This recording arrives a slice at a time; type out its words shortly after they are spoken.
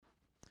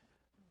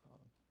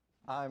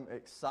I'm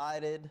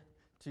excited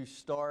to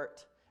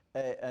start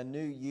a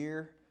new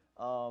year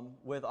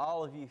with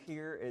all of you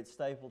here at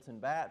Stapleton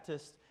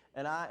Baptist,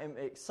 and I am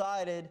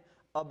excited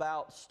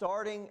about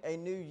starting a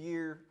new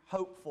year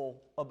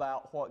hopeful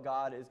about what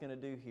God is going to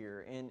do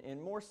here.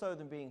 And more so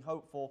than being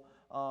hopeful,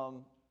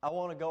 I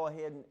want to go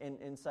ahead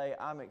and say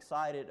I'm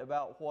excited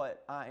about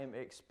what I am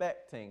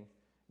expecting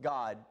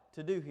God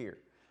to do here.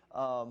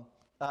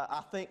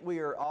 I think we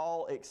are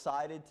all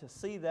excited to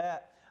see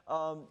that.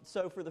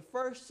 So for the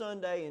first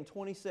Sunday in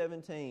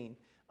 2017,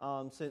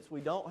 since we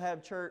don't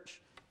have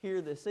church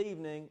here this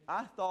evening,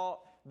 I thought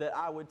that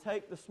I would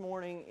take this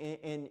morning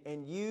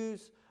and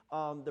use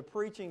the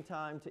preaching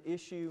time to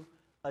issue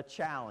a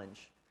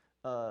challenge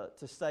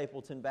to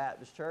Stapleton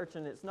Baptist Church.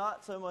 And it's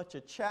not so much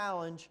a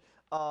challenge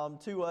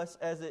to us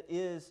as it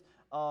is,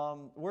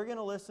 we're going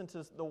to listen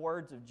to the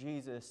words of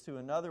Jesus to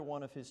another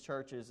one of His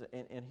churches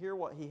and hear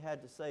what He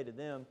had to say to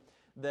them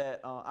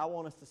that I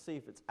want us to see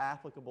if it's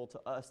applicable to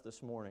us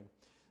this morning.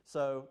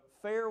 So,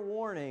 fair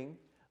warning,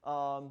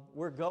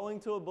 we're going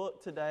to a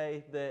book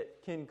today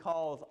that can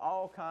cause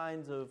all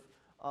kinds of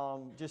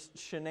just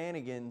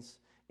shenanigans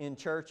in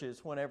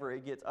churches whenever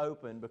it gets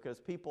open because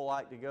people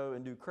like to go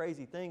and do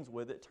crazy things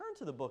with it. Turn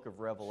to the book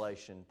of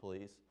Revelation,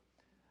 please,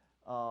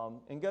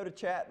 and go to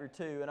chapter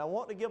 2. And I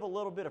want to give a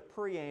little bit of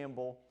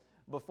preamble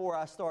before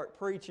I start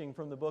preaching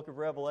from the book of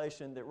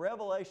Revelation that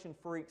Revelation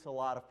freaks a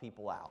lot of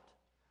people out.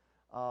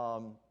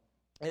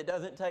 It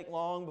doesn't take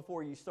long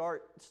before you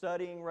start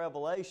studying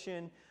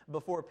Revelation,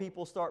 before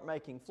people start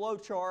making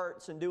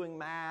flowcharts and doing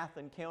math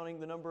and counting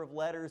the number of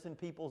letters in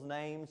people's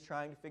names,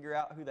 trying to figure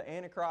out who the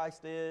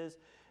Antichrist is,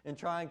 and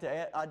trying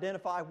to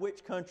identify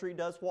which country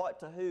does what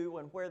to who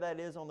and where that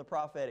is on the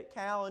prophetic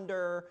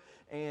calendar,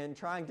 and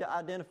trying to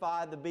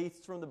identify the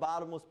beasts from the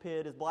bottomless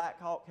pit as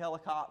Black Hawk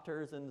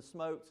helicopters and the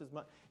smokes as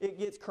much. It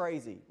gets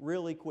crazy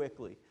really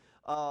quickly.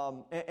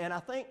 And I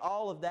think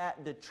all of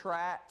that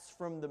detracts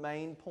from the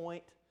main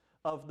point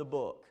of the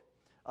book.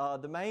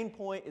 The main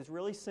point is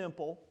really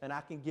simple, and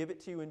I can give it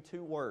to you in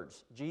 2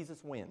 words.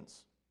 Jesus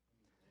wins.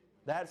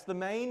 That's the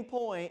main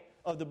point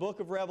of the book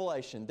of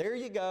Revelation. There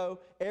you go.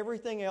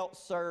 Everything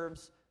else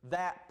serves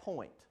that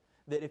point.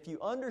 That if you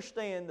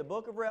understand the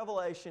book of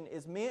Revelation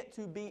is meant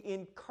to be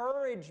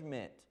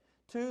encouragement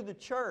to the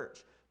church,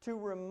 to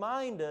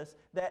remind us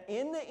that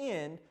in the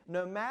end,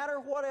 no matter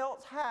what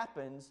else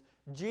happens,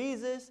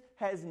 Jesus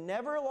has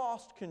never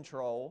lost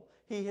control.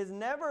 He has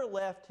never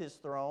left His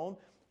throne.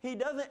 He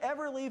doesn't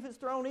ever leave His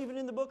throne even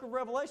in the book of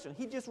Revelation.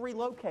 He just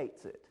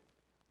relocates it.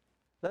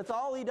 That's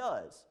all He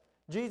does.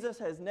 Jesus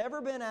has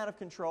never been out of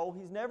control.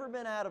 He's never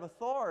been out of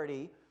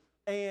authority.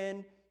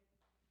 And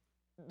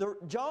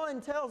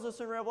John tells us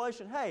in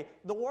Revelation, hey,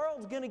 the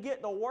world's going to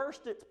get the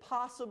worst it's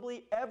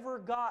possibly ever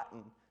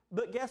gotten.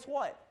 But guess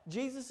what?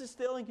 Jesus is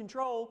still in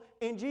control,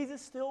 and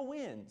Jesus still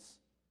wins.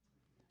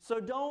 So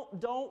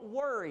don't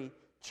worry,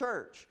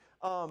 church.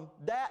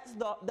 That's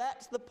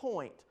the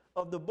point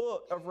of the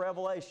book of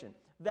Revelation.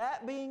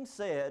 That being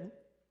said,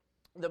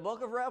 the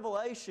book of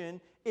Revelation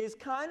is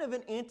kind of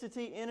an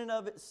entity in and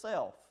of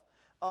itself.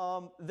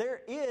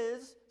 There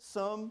is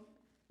some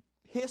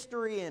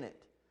history in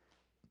it.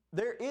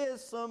 There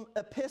is some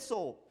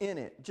epistle in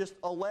it, just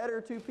a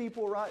letter to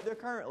people right there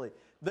currently.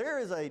 There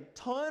is a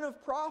ton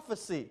of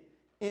prophecy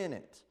in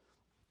it.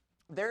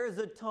 There is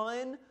a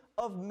ton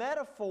of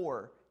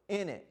metaphor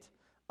in it.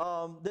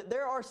 That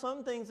there are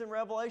some things in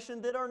Revelation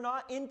that are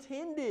not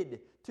intended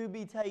to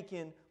be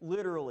taken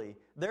literally.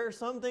 There are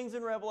some things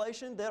in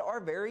Revelation that are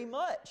very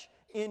much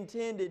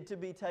intended to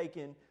be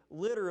taken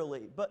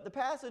literally. But the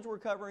passage we're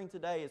covering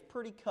today is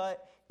pretty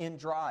cut and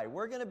dry.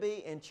 We're going to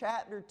be in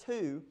chapter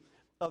 2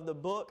 of the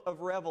book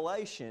of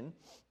Revelation,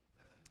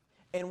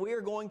 and we are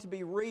going to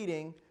be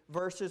reading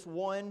verses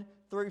 1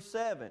 through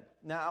 7.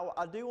 Now,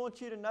 I do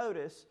want you to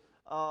notice,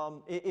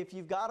 if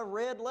you've got a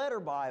red letter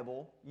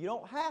Bible, you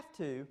don't have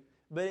to,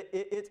 but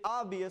it's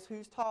obvious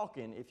who's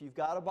talking if you've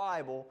got a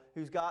Bible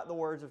who's got the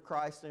words of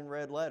Christ in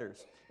red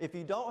letters. If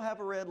you don't have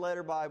a red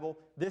letter Bible,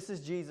 this is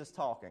Jesus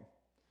talking.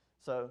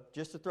 So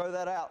just to throw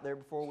that out there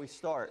before we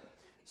start.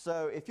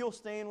 So if you'll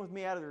stand with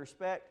me out of the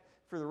respect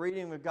for the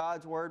reading of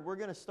God's Word, we're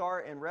going to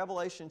start in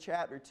Revelation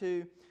chapter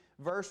 2,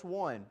 verse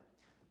 1.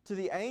 To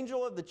the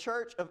angel of the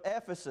church of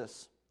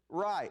Ephesus,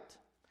 write,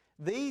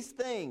 these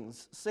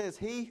things says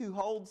He who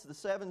holds the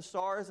 7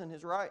 stars in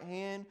His right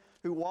hand,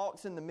 who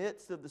walks in the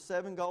midst of the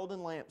 7 golden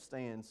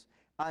lampstands.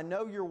 I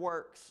know your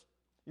works,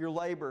 your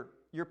labor,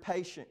 your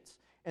patience,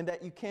 and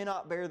that you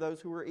cannot bear those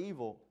who are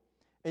evil.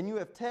 And you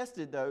have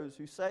tested those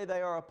who say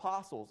they are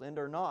apostles and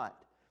are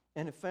not,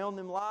 and have found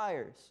them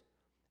liars.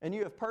 And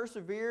you have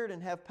persevered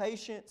and have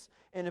patience,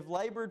 and have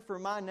labored for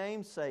my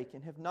name's sake,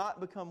 and have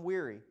not become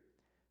weary.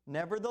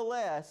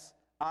 Nevertheless,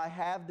 I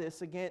have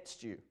this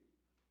against you,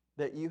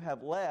 that you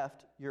have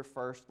left your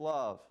first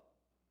love.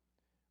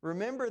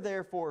 Remember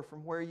therefore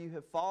from where you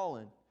have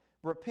fallen.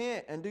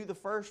 Repent and do the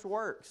first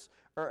works,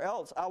 or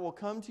else I will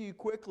come to you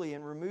quickly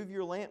and remove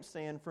your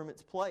lampstand from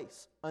its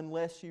place,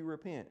 unless you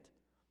repent.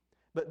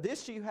 But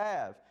this you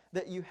have,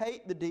 that you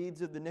hate the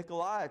deeds of the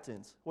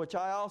Nicolaitans, which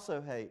I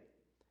also hate.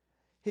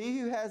 He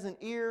who has an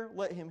ear,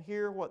 let him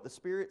hear what the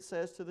Spirit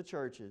says to the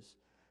churches.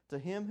 To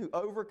him who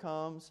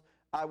overcomes,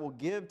 I will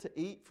give to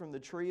eat from the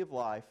tree of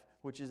life,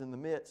 which is in the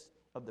midst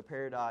of the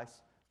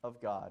paradise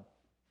of God.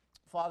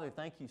 Father,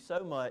 thank you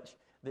so much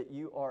that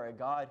you are a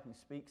God who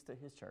speaks to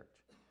His church.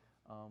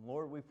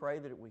 Lord, we pray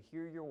that we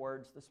hear your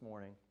words this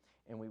morning,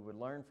 and we would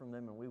learn from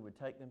them, and we would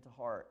take them to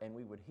heart, and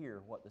we would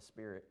hear what the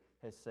Spirit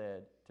has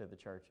said to the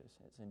churches.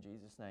 It's in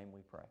Jesus' name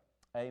we pray.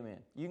 Amen.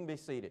 You can be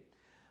seated.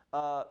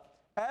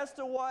 As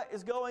to what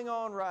is going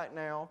on right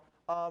now,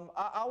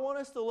 I want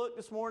us to look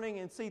this morning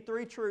and see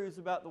three truths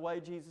about the way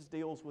Jesus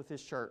deals with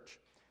His church.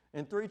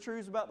 And three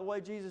truths about the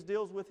way Jesus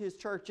deals with His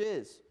church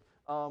is,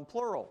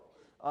 plural.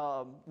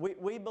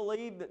 We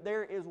believe that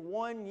there is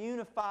one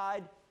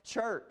unified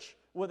church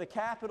with a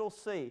capital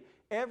C.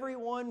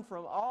 Everyone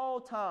from all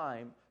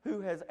time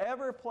who has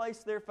ever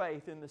placed their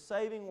faith in the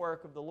saving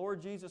work of the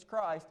Lord Jesus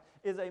Christ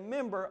is a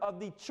member of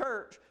the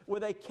church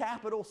with a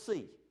capital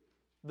C.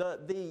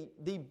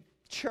 The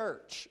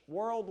church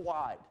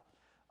worldwide.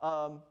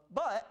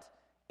 But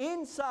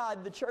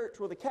inside the church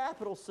with a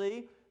capital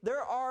C,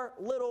 there are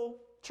little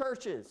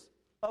churches,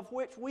 of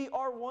which we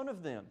are one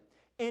of them.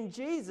 And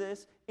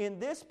Jesus, in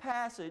this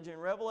passage in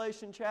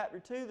Revelation chapter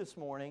 2 this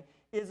morning,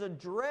 is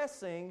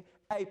addressing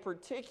a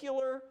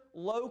particular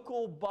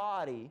local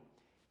body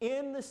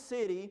in the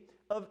city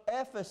of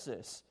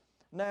Ephesus.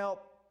 Now,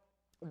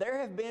 there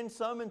have been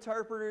some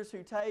interpreters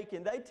who take,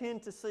 and they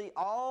tend to see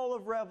all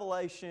of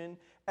Revelation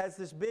as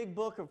this big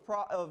book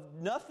of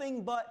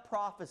nothing but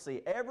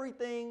prophecy.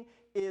 Everything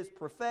is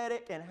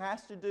prophetic and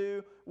has to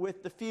do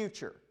with the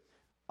future.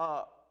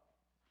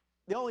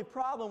 The only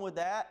problem with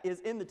that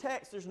is in the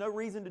text, there's no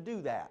reason to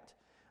do that.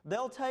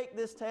 They'll take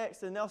this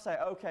text and they'll say,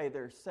 okay,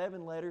 there's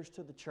 7 letters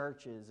to the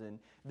churches, and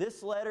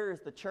this letter is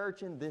the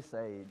church in this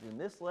age, and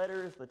this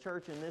letter is the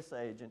church in this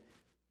age. And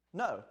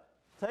no,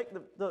 make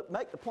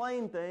the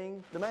plain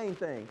thing the main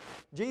thing.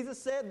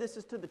 Jesus said this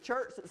is to the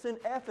church that's in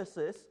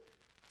Ephesus,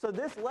 so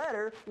this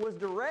letter was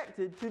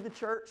directed to the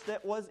church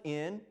that was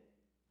in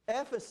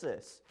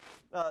Ephesus.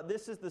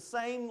 This is the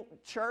same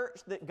church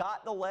that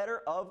got the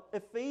letter of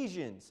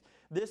Ephesians.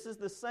 This is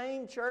the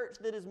same church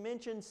that is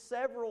mentioned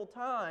several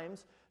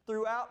times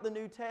throughout the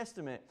New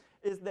Testament.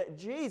 Is that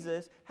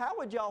Jesus, how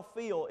would y'all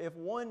feel if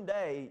one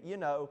day,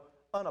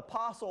 an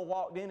apostle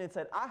walked in and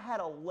said, I had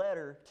a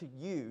letter to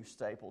you,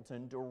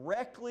 Stapleton,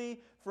 directly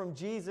from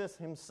Jesus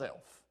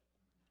himself.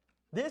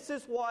 This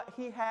is what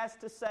he has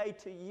to say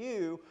to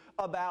you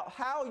about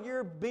how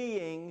you're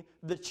being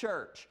the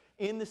church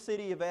in the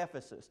city of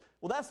Ephesus.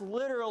 Well, that's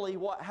literally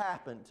what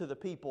happened to the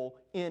people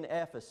in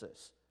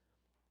Ephesus.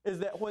 Is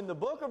that when the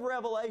book of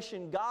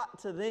Revelation got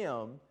to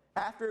them,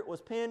 after it was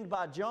penned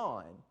by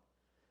John,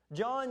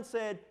 John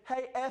said,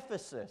 hey,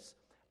 Ephesus,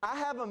 I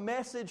have a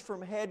message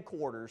from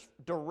headquarters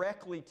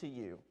directly to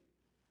you.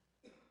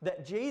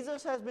 That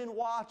Jesus has been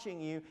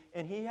watching you,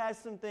 and He has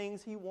some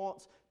things He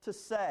wants to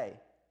say.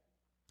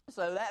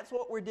 So that's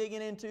what we're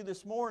digging into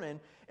this morning.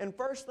 And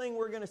first thing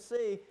we're going to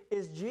see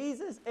is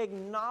Jesus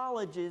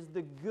acknowledges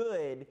the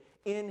good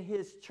in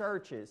His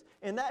churches.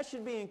 And that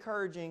should be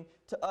encouraging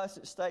to us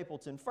at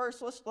Stapleton.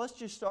 First, let's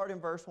just start in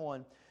verse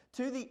 1.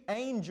 To the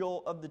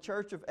angel of the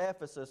church of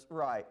Ephesus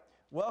write,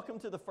 welcome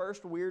to the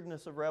first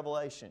weirdness of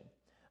Revelation.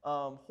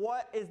 Who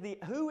is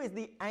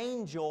the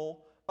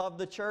angel of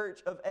the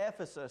church of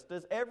Ephesus?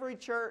 Does every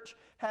church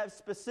have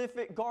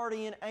specific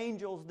guardian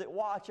angels that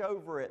watch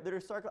over it, that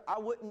are circled? I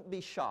wouldn't be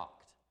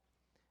shocked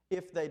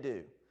if they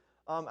do.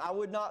 I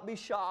would not be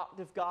shocked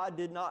if God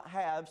did not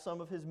have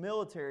some of His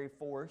military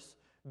force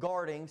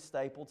guarding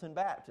Stapleton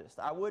Baptist.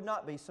 I would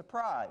not be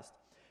surprised.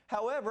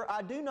 However,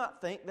 I do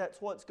not think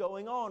that's what's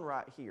going on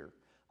right here.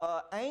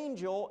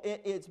 Angel,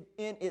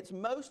 in its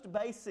most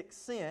basic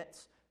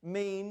sense,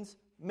 means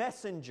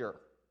messenger.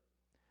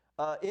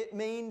 It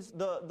means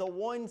the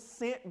one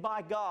sent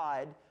by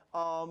God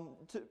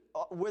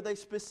with a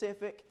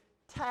specific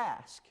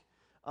task.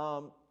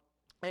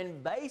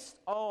 And based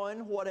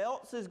on what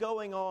else is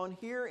going on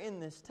here in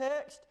this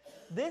text,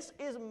 this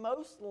is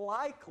most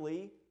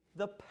likely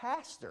the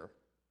pastor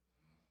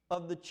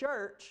of the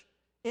church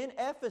in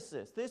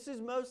Ephesus. This is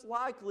most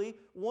likely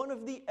one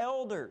of the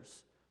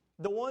elders,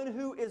 the one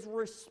who is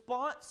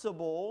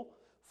responsible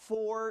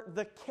for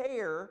the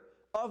care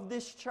of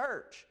this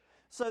church.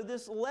 So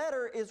this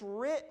letter is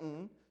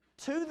written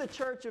to the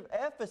church of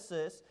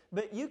Ephesus,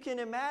 but you can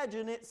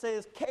imagine it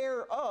says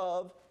care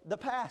of the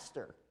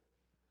pastor.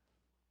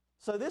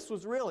 So this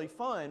was really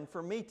fun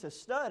for me to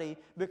study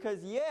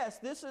because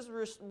yes,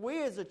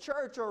 we as a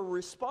church are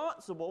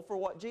responsible for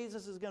what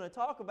Jesus is going to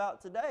talk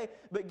about today,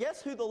 but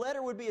guess who the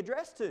letter would be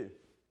addressed to?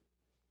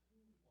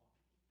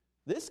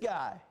 This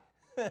guy.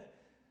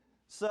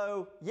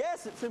 So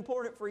yes, it's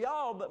important for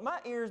y'all, but my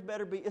ears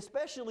better be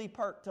especially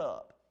perked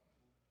up.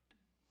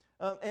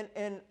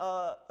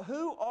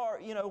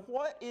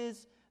 What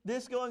is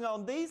this going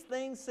on? These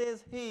things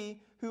says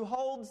He who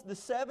holds the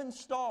 7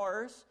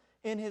 stars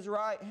in His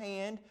right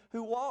hand,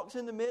 who walks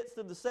in the midst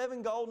of the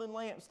 7 golden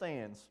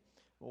lampstands.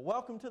 Well,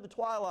 welcome to the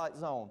Twilight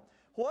Zone.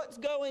 What's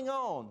going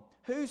on?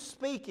 Who's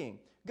speaking?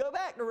 Go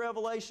back to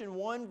Revelation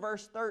 1,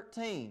 verse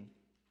 13.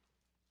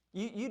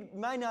 You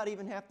may not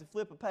even have to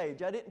flip a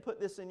page. I didn't put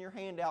this in your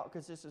handout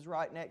because this is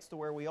right next to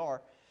where we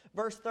are.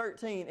 Verse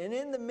 13, and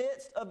in the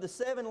midst of the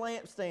 7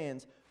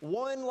 lampstands,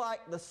 one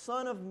like the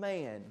Son of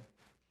Man,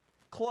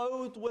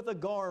 clothed with a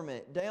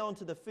garment down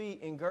to the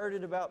feet and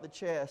girded about the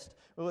chest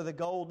with a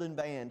golden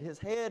band. His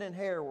head and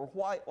hair were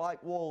white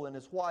like wool and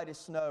as white as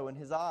snow, and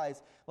his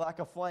eyes like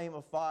a flame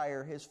of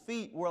fire. His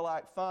feet were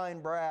like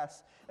fine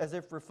brass, as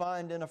if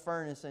refined in a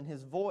furnace, and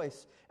his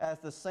voice as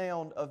the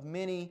sound of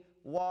many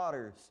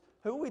waters.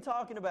 Who are we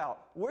talking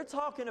about? We're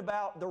talking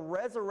about the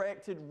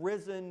resurrected,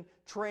 risen,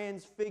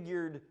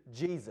 transfigured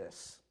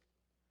Jesus.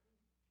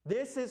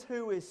 This is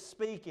who is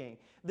speaking.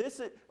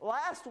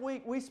 Last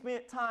week we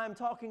spent time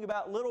talking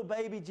about little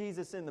baby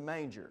Jesus in the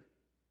manger.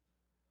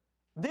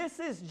 This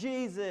is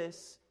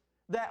Jesus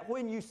that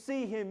when you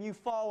see Him, you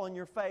fall on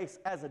your face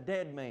as a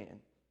dead man.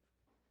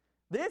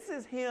 This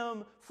is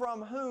Him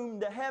from whom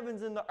the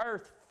heavens and the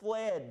earth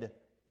fled.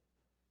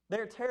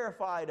 They're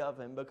terrified of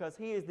Him because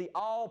He is the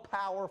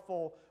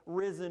all-powerful,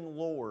 risen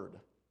Lord.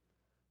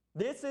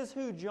 This is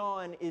who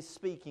John is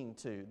speaking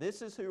to.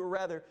 This is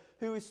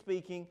who is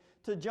speaking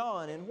to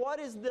John. And what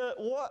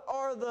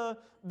are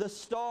the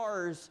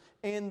stars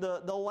and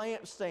the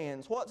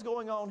lampstands? What's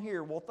going on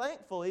here? Well,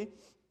 thankfully,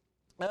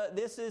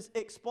 this is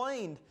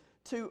explained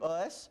to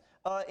us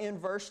in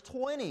verse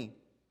 20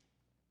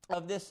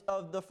 of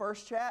the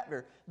first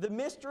chapter. The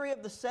mystery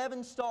of the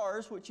 7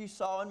 stars which you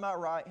saw in my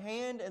right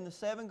hand and the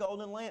 7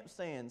 golden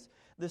lampstands.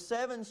 The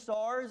 7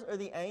 stars are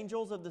the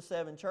angels of the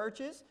 7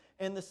 churches,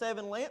 and the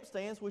 7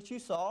 lampstands which you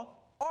saw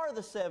are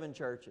the 7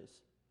 churches.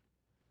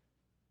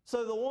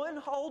 So the one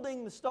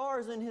holding the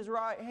stars in his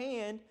right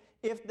hand,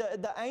 if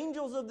the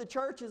angels of the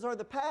churches are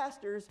the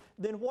pastors,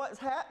 then what's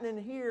happening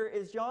here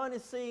is John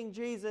is seeing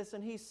Jesus,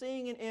 and he's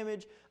seeing an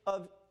image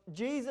of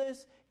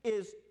Jesus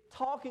is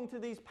talking to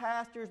these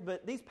pastors,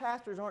 but these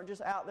pastors aren't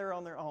just out there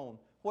on their own.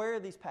 Where are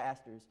these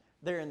pastors?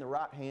 They're in the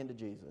right hand of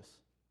Jesus.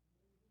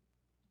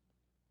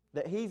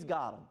 That He's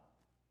got them.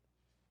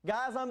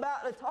 Guys, I'm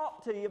about to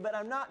talk to you, but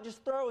I'm not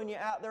just throwing you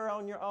out there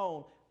on your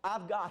own.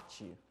 I've got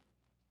you.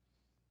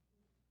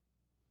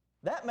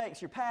 That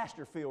makes your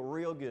pastor feel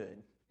real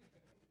good.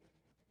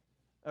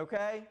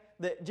 Okay?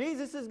 That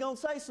Jesus is going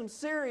to say some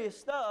serious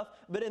stuff,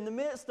 but in the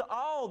midst of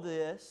all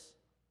this,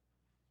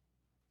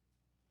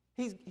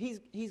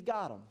 He's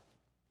got them.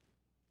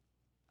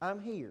 I'm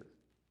here.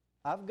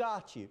 I've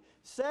got you.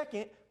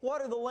 Second,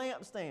 what are the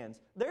lampstands?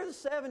 They're the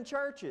 7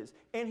 churches,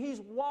 and He's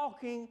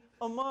walking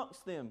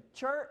amongst them.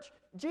 Church,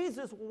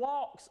 Jesus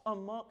walks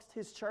amongst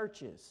His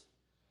churches.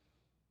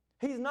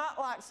 He's not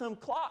like some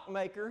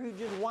clockmaker who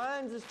just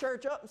winds his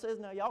church up and says,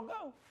 now y'all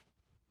go.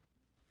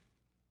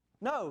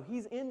 No,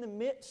 He's in the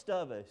midst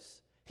of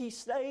us. He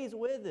stays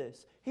with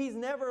us. He's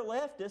never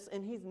left us,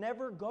 and He's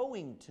never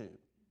going to.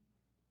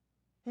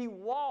 He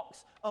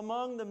walks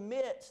among the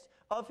midst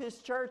of His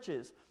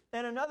churches.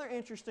 And another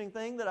interesting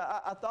thing that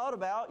I thought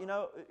about,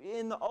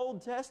 in the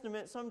Old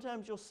Testament,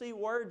 sometimes you'll see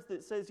words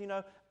that says,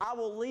 I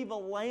will leave a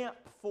lamp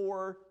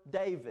for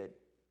David.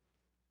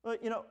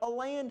 A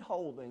land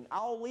holding.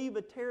 I'll leave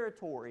a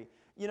territory.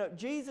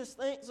 Jesus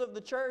thinks of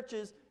the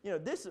churches,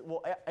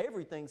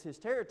 everything's His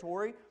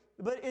territory.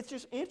 But it's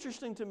just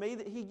interesting to me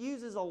that He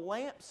uses a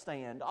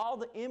lampstand, all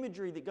the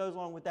imagery that goes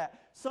along with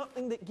that,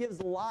 something that gives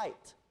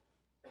light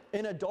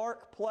in a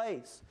dark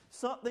place,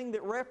 something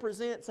that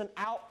represents an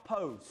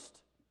outpost,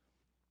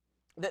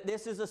 that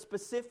this is a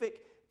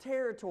specific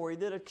territory,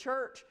 that a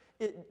church,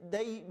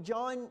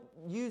 John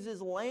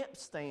uses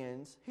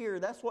lampstands here.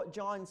 That's what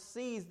John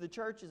sees the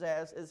churches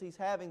as he's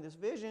having this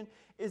vision,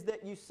 is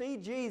that you see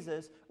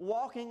Jesus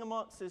walking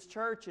amongst His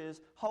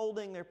churches,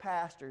 holding their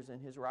pastors in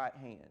His right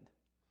hand.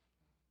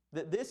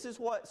 That this is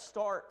what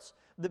starts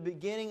the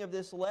beginning of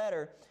this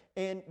letter.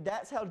 And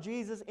that's how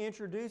Jesus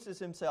introduces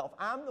Himself.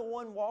 I'm the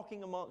one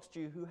walking amongst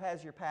you who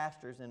has your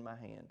pastors in my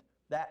hand.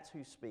 That's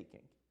who's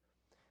speaking.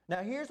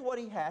 Now here's what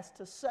He has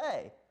to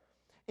say.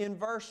 In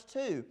verse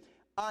 2,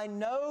 I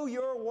know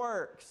your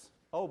works.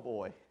 Oh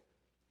boy.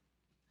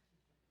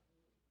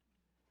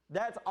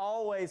 That's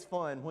always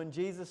fun when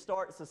Jesus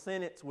starts a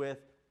sentence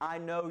with, I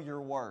know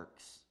your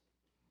works.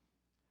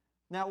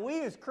 Now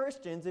we as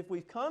Christians, if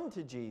we've come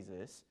to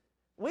Jesus,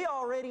 we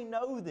already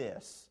know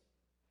this.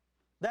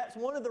 That's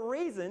one of the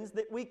reasons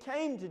that we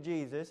came to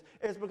Jesus,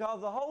 is because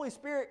the Holy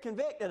Spirit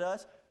convicted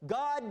us.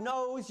 God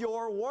knows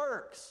your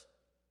works.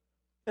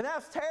 And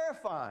that's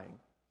terrifying.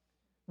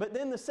 But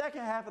then the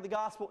second half of the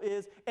gospel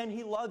is, and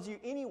He loves you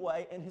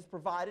anyway and has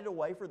provided a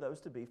way for those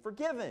to be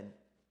forgiven.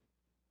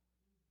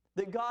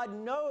 That God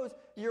knows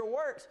your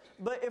works.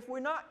 But if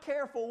we're not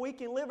careful, we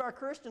can live our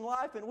Christian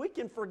life and we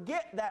can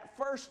forget that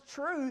first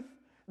truth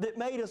that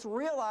made us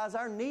realize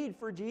our need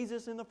for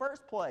Jesus in the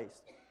first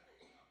place.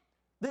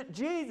 That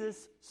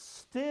Jesus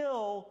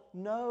still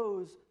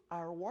knows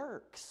our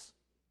works.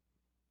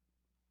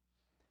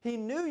 He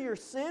knew your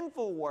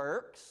sinful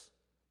works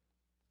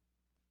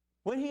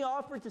when He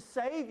offered to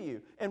save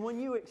you and when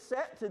you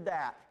accepted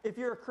that, if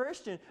you're a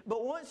Christian.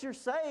 But once you're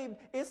saved,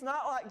 it's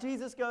not like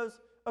Jesus goes,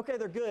 okay,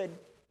 they're good,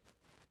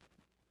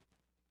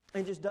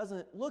 and just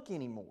doesn't look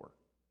anymore.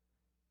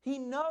 He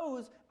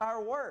knows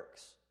our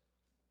works.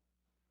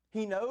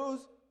 He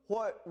knows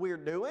what we're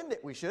doing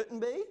that we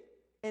shouldn't be,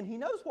 and He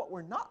knows what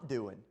we're not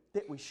doing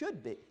that we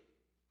should be. He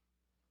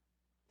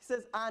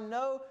says, I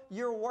know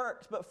your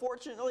works, but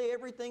fortunately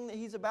everything that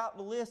He's about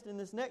to list in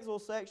this next little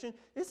section,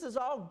 this is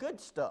all good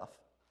stuff.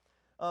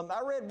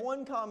 I read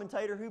one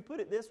commentator who put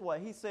it this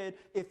way. He said,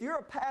 if you're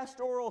a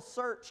pastoral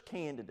search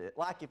candidate,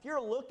 like if you're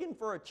looking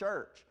for a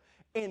church,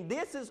 and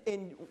this is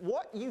in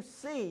what you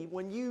see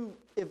when you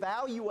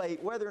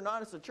evaluate whether or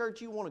not it's a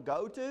church you want to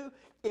go to,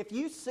 if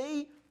you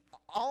see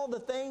all the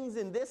things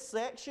in this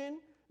section,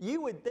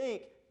 you would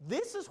think,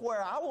 this is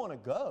where I want to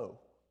go.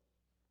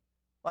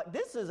 Like,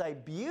 this is a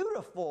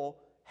beautiful,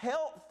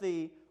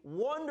 healthy,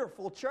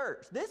 wonderful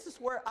church. This is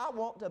where I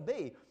want to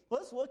be.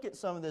 Let's look at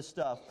some of this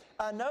stuff.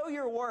 I know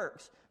your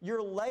works,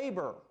 your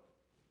labor.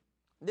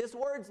 This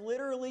word's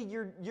literally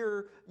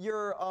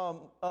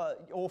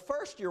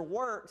first your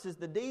works is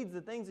the deeds, the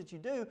things that you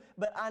do,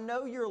 but I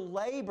know your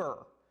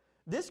labor.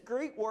 This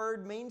Greek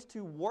word means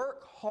to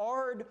work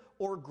hard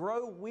or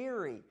grow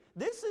weary.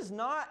 This is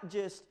not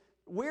just,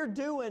 we're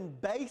doing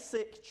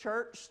basic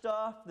church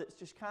stuff that's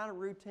just kind of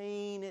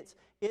routine.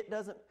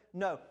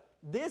 No.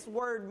 This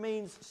word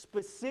means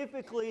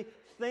specifically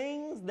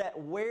things that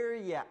wear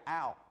you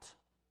out.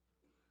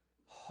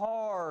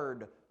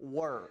 Hard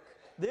work.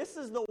 This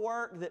is the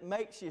work that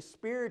makes you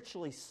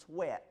spiritually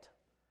sweat.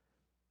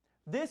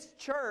 This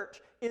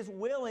church is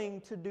willing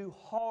to do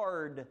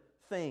hard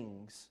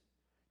things,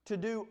 to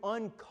do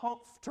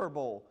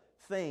uncomfortable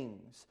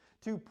things,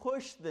 to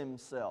push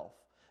themselves,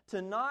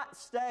 to not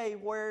stay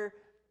where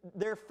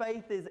their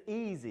faith is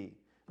easy.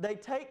 They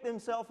take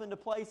themselves into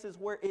places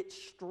where it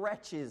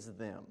stretches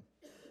them.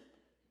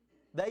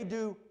 They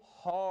do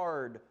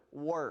hard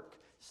work.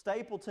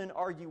 Stapleton,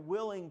 are you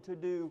willing to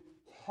do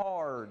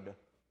hard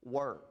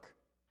work?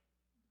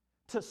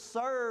 To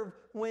serve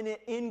when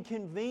it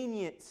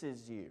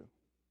inconveniences you.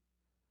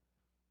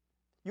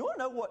 You want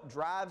to know what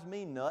drives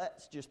me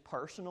nuts just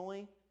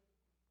personally?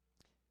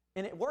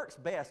 And it works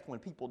best when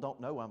people don't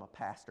know I'm a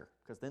pastor,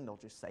 because then they'll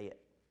just say it.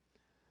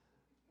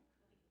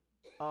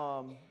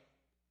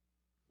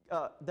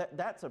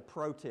 That's a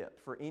pro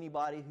tip for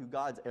anybody who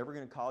God's ever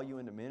going to call you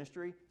into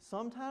ministry.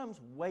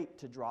 Sometimes wait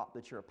to drop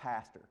that you're a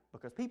pastor,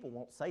 because people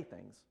won't say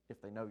things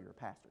if they know you're a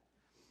pastor.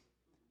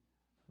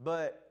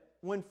 But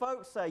when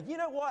folks say, you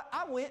know what,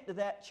 I went to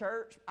that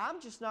church, I'm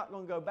just not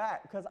going to go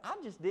back because I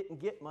just didn't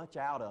get much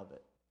out of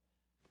it.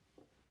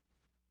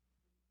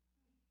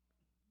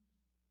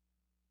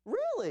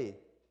 Really?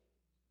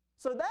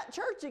 So that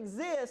church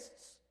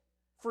exists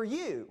for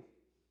you.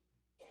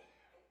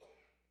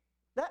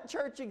 That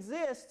church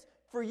exists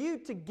for you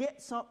to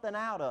get something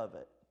out of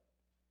it.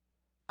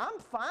 I'm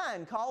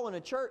fine calling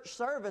a church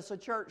service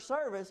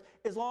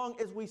as long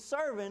as we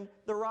serving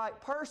the right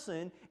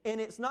person and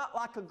it's not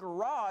like a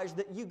garage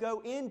that you go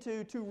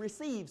into to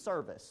receive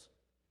service.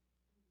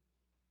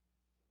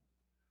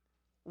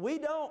 We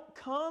don't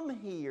come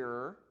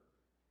here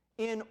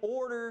in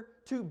order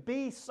to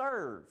be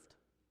served.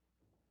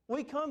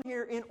 We come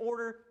here in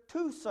order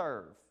to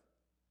serve.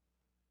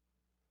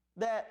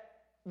 That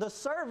the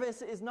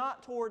service is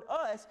not toward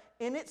us,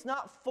 and it's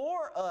not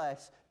for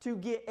us to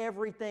get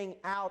everything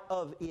out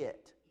of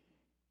it.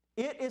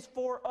 It is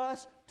for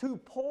us to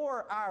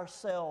pour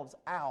ourselves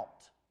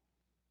out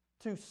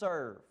to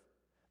serve.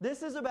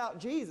 This is about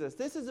Jesus.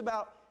 This is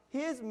about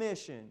His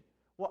mission.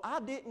 Well, I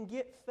didn't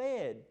get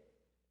fed.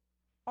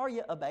 Are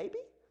you a baby?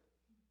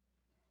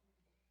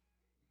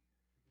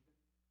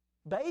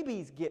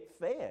 Babies get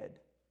fed.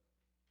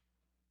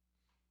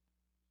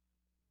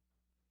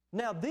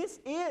 Now, this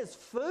is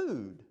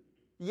food.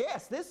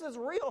 Yes, this is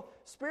real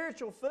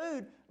spiritual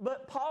food,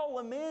 but Paul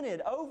lamented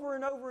over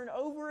and over and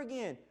over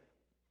again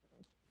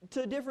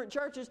to different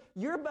churches,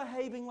 you're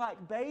behaving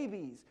like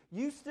babies.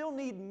 You still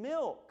need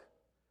milk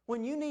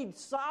when you need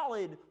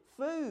solid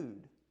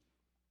food.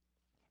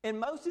 And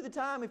most of the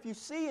time, if you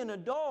see an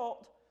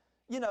adult,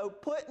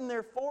 putting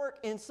their fork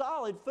in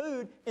solid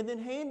food and then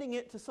handing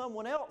it to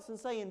someone else and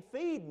saying,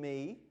 feed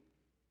me,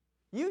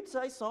 you'd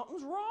say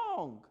something's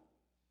wrong.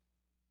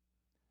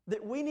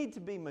 That we need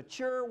to be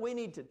mature, we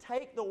need to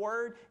take the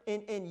Word,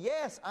 and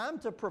yes, I'm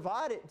to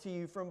provide it to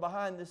you from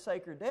behind this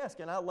sacred desk,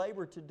 and I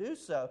labor to do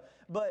so.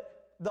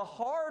 But the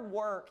hard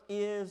work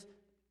is,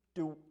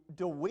 do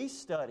we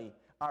study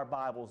our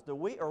Bibles? Are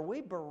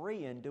we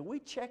Berean? Do we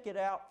check it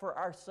out for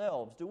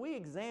ourselves? Do we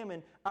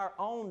examine our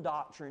own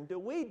doctrine? Do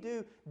we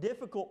do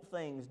difficult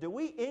things? Do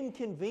we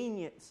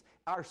inconvenience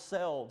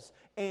ourselves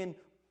and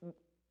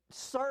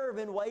serve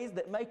in ways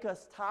that make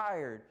us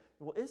tired?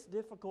 Well, it's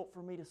difficult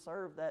for me to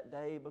serve that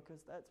day because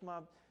that's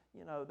my,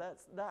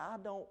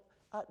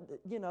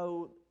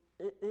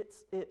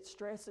 it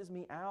stresses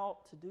me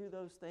out to do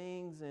those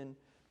things, and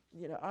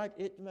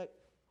it make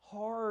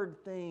hard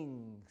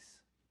things.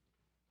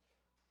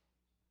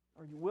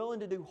 Are you willing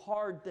to do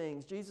hard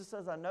things? Jesus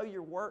says, I know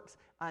your works,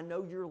 I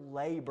know your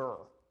labor,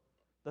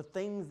 the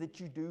things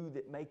that you do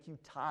that make you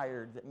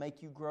tired, that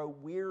make you grow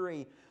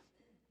weary.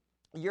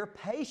 your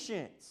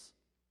patience.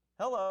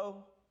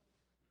 Hello.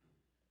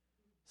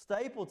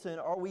 Stapleton,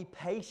 are we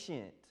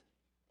patient?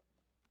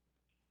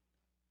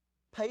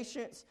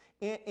 Patience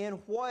in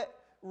what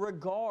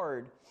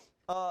regard?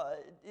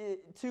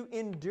 To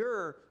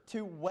endure,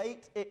 to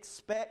wait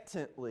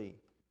expectantly.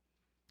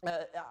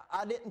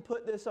 I didn't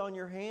put this on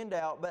your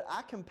handout, but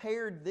I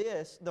compared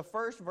this, the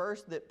first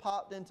verse that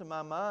popped into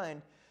my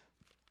mind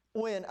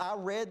when I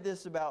read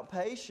this about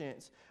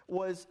patience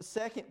was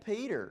 2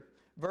 Peter,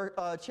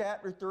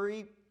 chapter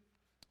 3,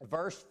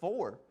 verse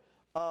 4.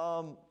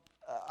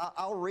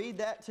 I'll read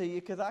that to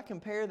you because I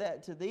compare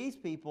that to these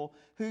people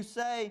who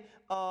say,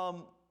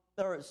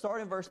 or start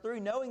in verse 3,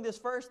 knowing this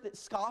first, that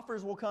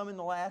scoffers will come in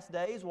the last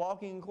days,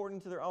 walking according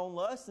to their own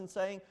lusts, and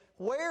saying,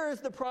 where is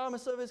the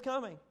promise of His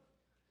coming?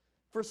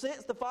 For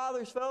since the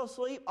fathers fell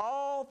asleep,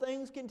 all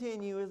things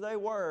continue as they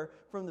were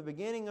from the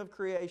beginning of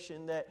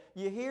creation. That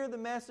you hear the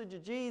message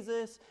of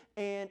Jesus,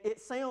 and it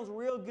sounds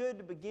real good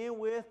to begin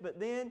with, but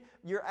then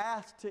you're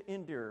asked to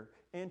endure,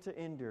 and to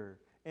endure,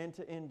 and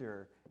to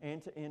endure,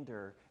 and to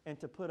endure, and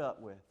to put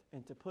up with,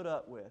 and to put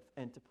up with,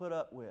 and to put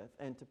up with,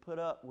 and to put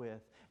up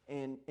with,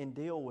 and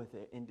deal with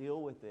it, and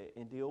deal with it,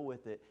 and deal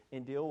with it,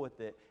 and deal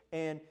with it.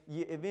 And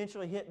you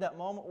eventually hit that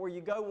moment where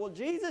you go, well,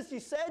 Jesus, you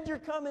said you're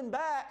coming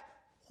back.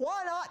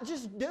 Why not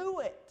just do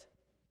it?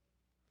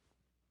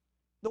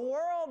 The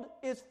world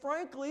is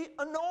frankly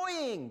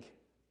annoying.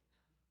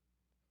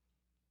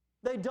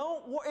 It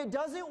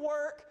doesn't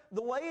work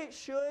the way it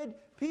should.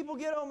 People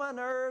get on my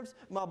nerves.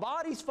 My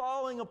body's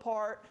falling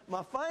apart.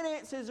 My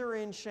finances are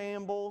in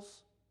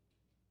shambles.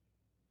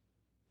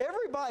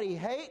 Everybody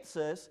hates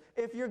us.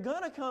 If you're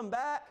going to come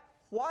back,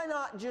 why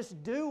not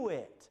just do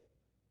it?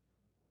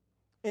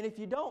 And if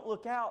you don't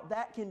look out,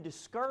 that can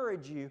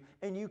discourage you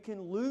and you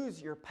can lose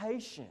your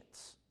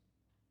patience.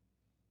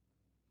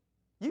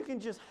 You can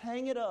just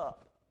hang it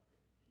up.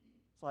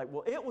 It's like,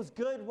 well, it was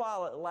good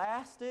while it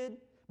lasted,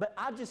 but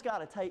I just got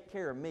to take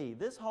care of me.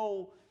 This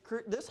whole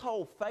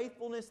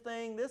faithfulness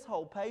thing, this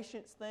whole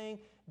patience thing,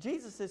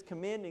 Jesus is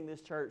commending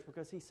this church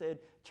because He said,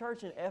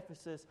 church in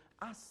Ephesus,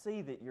 I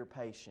see that you're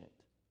patient.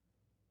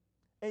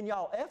 And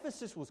y'all,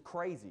 Ephesus was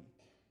crazy.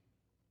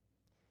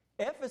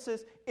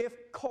 Ephesus,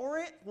 if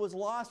Corinth was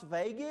Las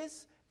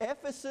Vegas,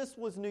 Ephesus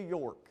was New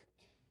York.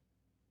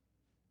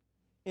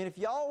 And if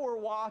y'all were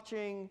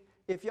watching,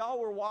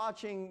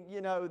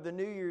 the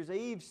New Year's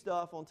Eve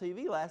stuff on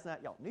TV last night,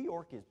 y'all, New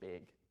York is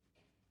big.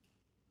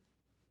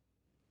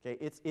 Okay,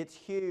 it's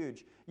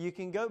huge. You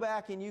can go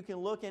back and you can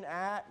look in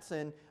Acts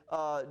and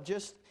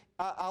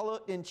I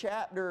looked in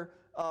chapter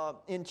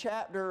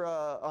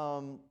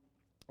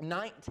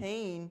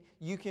 19.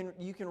 You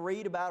can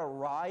read about a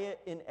riot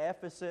in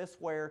Ephesus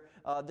where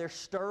they're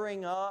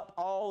stirring up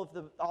all of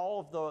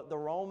the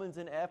Romans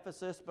in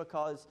Ephesus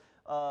because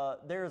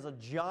there's a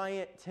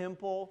giant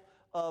temple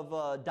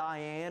of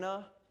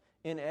Diana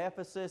in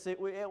Ephesus. It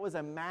was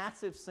a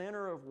massive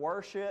center of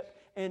worship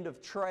and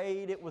of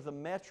trade. It was a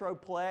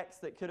metroplex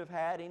that could have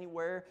had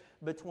anywhere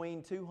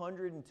between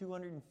 200 and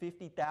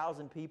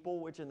 250,000 people,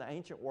 which in the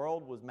ancient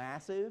world was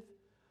massive.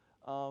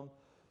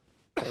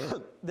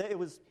 It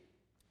was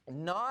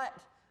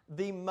not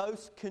the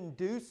most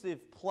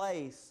conducive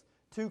place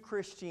to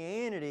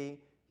Christianity,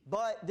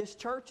 but this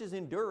church is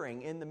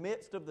enduring in the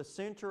midst of the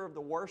center of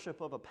the worship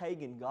of a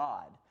pagan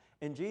god.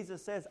 And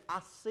Jesus says, I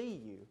see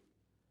you.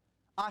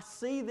 I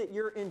see that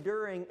you're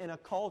enduring in a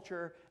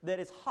culture that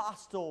is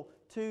hostile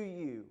to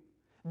you,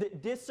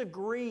 that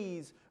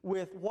disagrees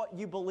with what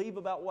you believe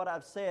about what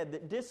I've said,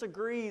 that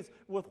disagrees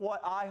with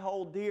what I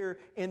hold dear,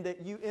 and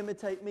that you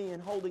imitate me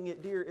in holding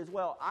it dear as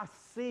well. I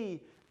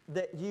see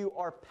that you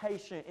are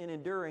patient in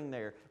enduring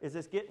there. Is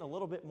this getting a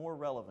little bit more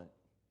relevant?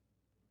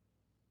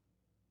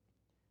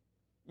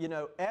 You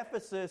know,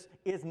 Ephesus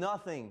is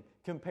nothing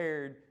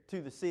compared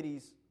to the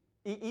cities,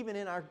 even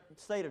in our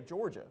state of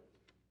Georgia.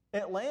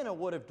 Atlanta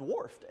would have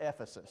dwarfed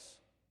Ephesus.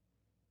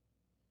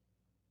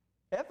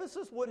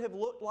 Ephesus would have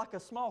looked like a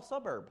small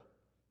suburb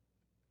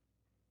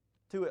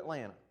to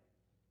Atlanta.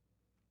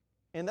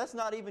 And that's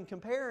not even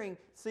comparing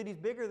cities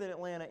bigger than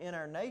Atlanta in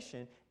our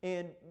nation.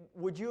 And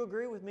would you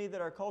agree with me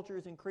that our culture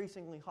is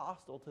increasingly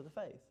hostile to the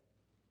faith?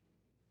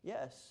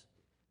 Yes,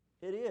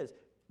 it is.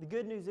 The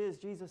good news is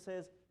Jesus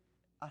says,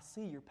 I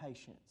see your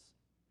patience.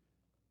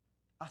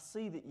 I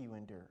see that you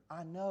endure.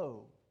 I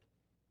know.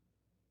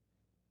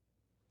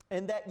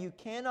 And that you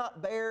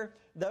cannot bear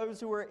those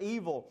who are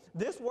evil.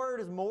 This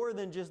word is more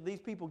than just these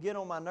people get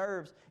on my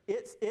nerves.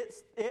 It's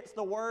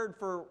the word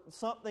for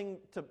something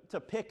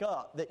to pick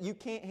up, that you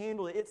can't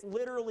handle it. It's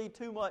literally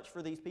too much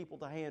for these people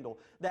to handle.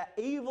 That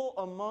evil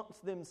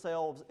amongst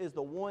themselves is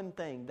the one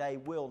thing they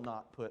will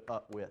not put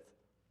up with.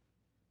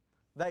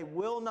 They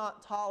will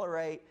not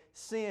tolerate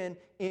sin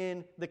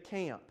in the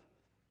camp.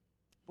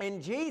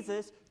 And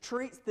Jesus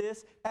treats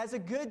this as a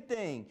good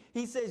thing.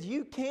 He says,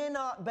 you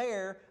cannot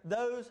bear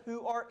those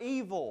who are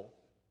evil.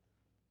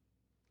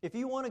 If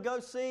you want to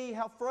go see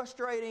how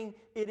frustrating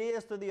it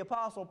is to the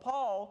Apostle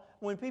Paul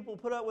when people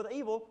put up with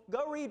evil,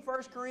 go read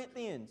 1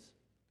 Corinthians.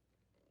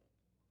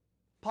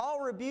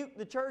 Paul rebuked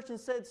the church and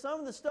said, some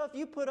of the stuff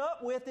you put up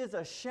with is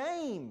a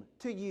shame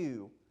to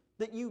you,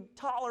 that you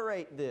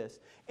tolerate this.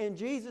 And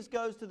Jesus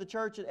goes to the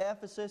church at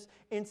Ephesus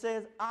and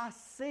says, I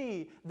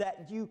see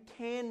that you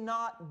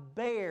cannot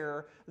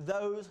bear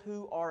those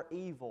who are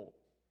evil,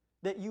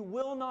 that you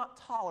will not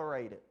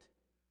tolerate it.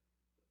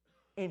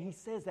 And he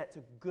says that's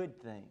a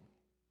good thing.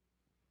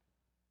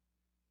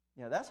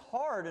 You know, that's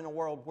hard in a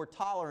world where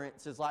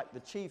tolerance is like the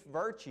chief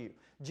virtue.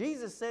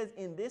 Jesus says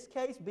in this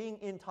case, being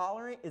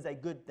intolerant is a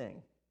good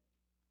thing.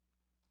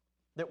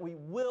 That we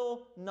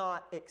will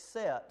not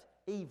accept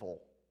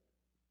evil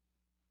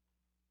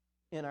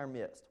in our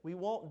midst. We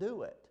won't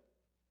do it.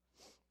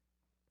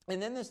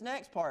 And then this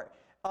next part,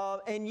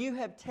 and you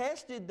have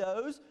tested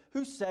those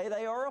who say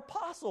they are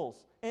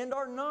apostles and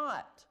are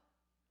not.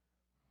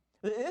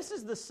 This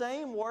is the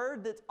same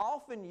word that's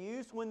often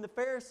used when the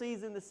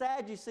Pharisees and the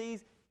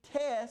Sadducees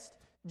test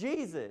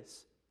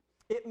Jesus.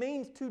 It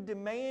means to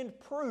demand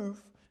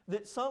proof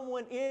that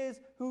someone is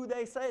who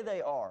they say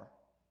they are.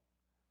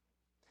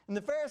 And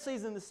the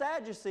Pharisees and the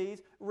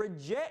Sadducees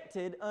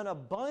rejected an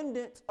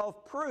abundance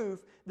of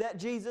proof that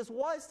Jesus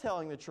was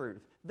telling the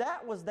truth.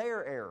 That was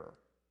their error.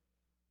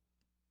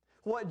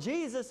 What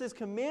Jesus is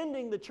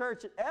commending the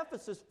church at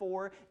Ephesus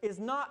for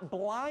is not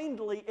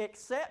blindly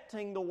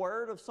accepting the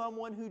word of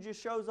someone who just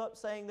shows up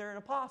saying they're an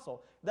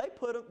apostle. They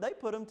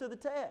put them to the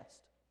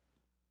test.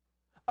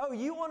 Oh,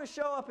 you want to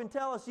show up and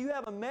tell us you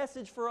have a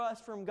message for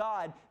us from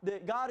God,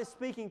 that God is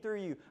speaking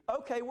through you.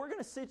 Okay, we're going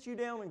to sit you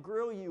down and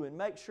grill you and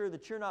make sure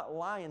that you're not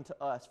lying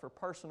to us for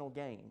personal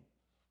gain.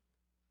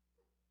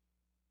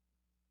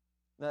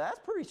 Now, that's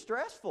pretty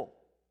stressful.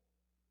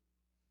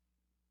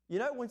 You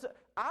know,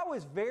 I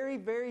was very,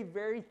 very,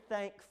 very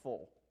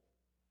thankful.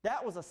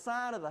 That was a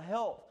sign of the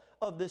health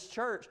of this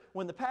church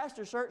when the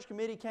pastor search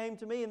committee came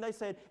to me and they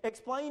said,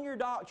 explain your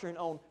doctrine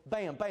on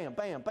bam, bam,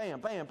 bam,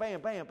 bam, bam, bam,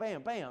 bam,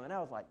 bam, bam. And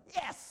I was like,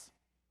 yes!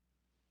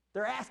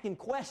 They're asking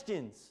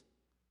questions.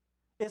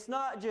 It's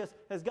not just,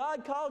 has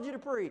God called you to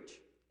preach?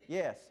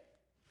 Yes.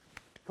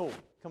 Cool.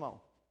 Come on.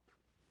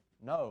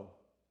 No.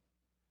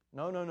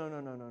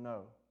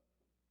 No.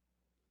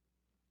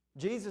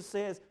 Jesus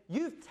says,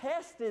 you've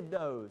tested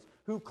those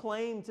who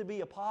claim to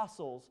be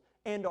apostles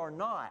and are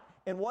not.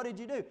 And what did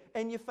you do?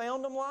 And you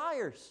found them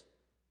liars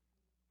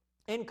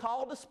and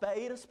called a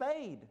spade a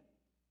spade.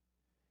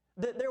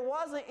 That there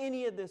wasn't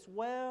any of this,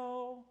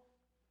 well,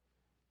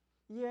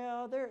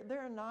 yeah,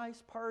 they're a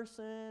nice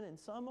person and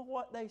some of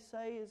what they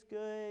say is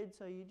good,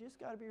 so you just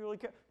got to be really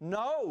careful.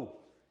 No!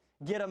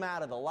 Get them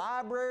out of the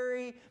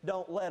library.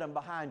 Don't let them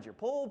behind your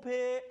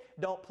pulpit.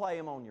 Don't play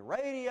them on your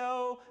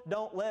radio.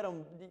 Don't let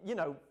them,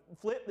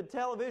 flip the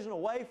television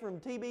away from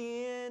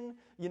TBN.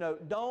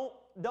 Don't,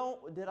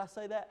 did I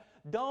say that?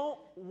 Don't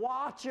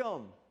watch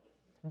them.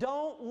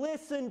 Don't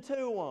listen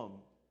to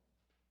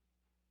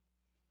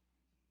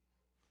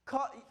them.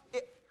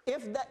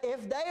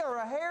 If they are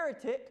a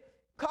heretic,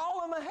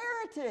 call them a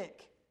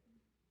heretic.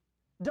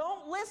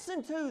 Don't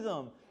listen to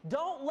them.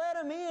 Don't let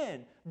them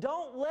in.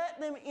 Don't let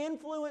them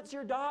influence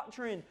your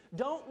doctrine.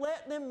 Don't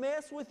let them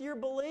mess with your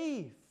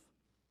belief.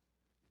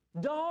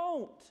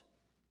 Don't.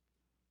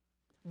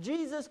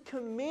 Jesus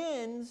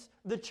commends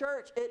the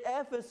church at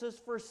Ephesus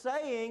for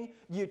saying,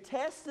 you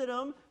tested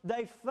them,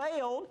 they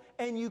failed,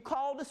 and you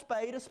called a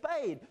spade a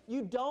spade.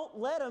 You don't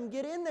let them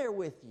get in there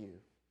with you.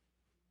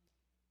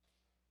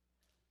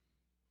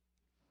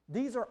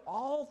 These are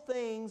all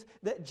things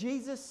that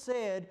Jesus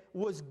said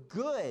was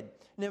good.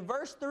 And in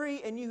verse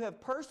 3, and you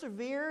have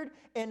persevered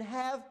and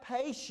have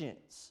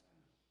patience.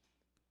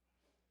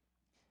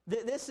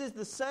 This is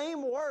the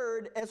same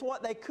word as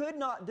what they could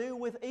not do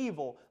with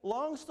evil.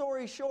 Long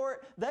story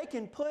short, they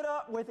can put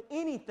up with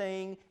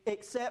anything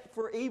except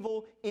for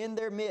evil in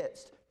their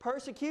midst.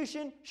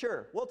 Persecution?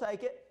 Sure, we'll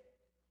take it.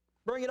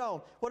 Bring it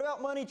on. What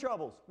about money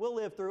troubles? We'll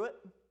live through it.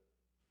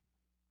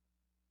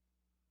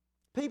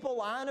 People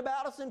lying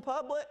about us in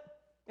public?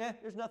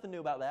 There's nothing new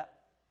about that.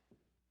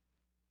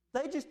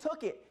 They just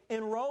took it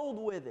and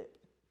rolled with it.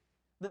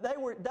 That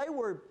they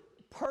were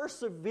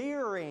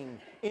persevering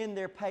in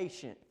their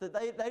patience. That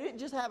they didn't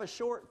just have a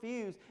short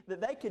fuse,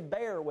 that they could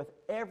bear with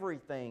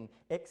everything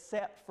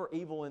except for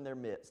evil in their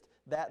midst.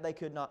 That they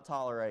could not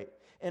tolerate.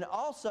 And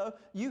also,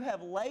 you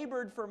have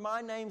labored for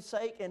my name's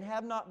sake and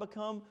have not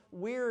become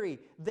weary.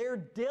 They're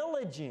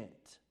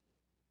diligent.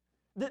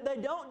 That they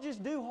don't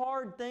just do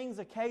hard things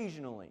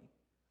occasionally.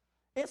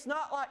 It's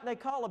not like they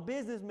call a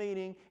business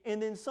meeting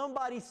and then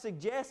somebody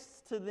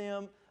suggests to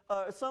them,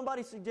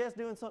 somebody suggests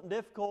doing something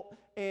difficult,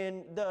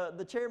 and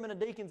the chairman of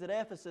deacons at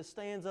Ephesus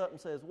stands up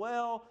and says,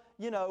 well,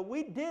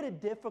 we did a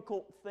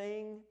difficult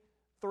thing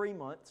 3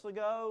 months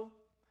ago.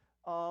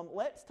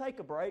 Let's take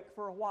a break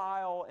for a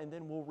while and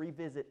then we'll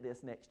revisit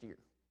this next year.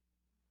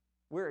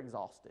 We're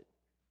exhausted.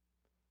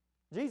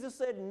 Jesus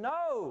said,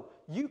 no,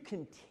 you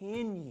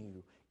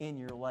continue in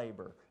your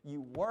labor.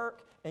 You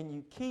work and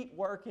you keep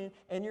working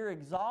and you're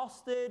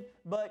exhausted,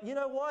 but you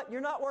know what? You're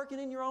not working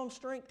in your own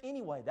strength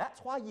anyway. That's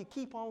why you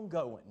keep on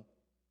going.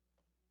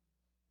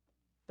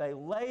 They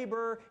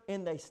labor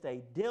and they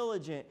stay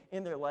diligent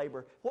in their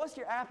labor. What's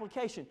your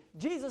application?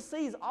 Jesus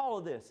sees all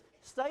of this.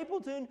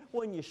 Stapleton,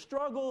 when you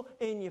struggle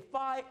and you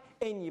fight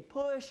and you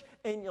push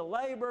and you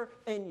labor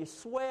and you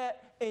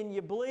sweat and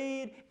you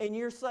bleed and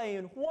you're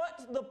saying,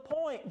 what's the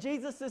point?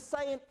 Jesus is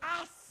saying,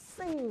 I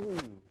see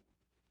you.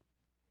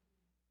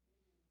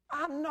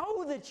 I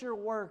know that you're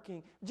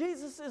working.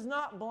 Jesus is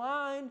not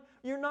blind.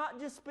 You're not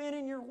just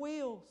spinning your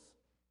wheels.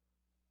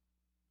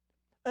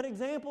 An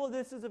example of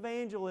this is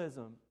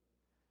evangelism.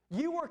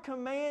 You were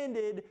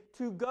commanded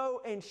to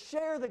go and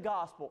share the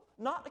gospel,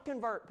 not to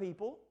convert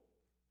people.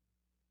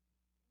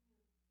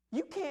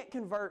 You can't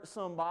convert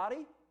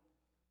somebody.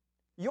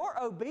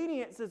 Your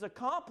obedience is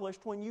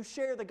accomplished when you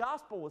share the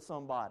gospel with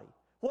somebody.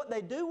 What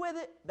they do with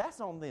it,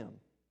 that's on them.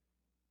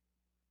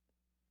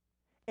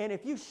 And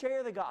if you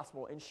share the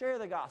gospel and share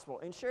the gospel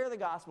and share the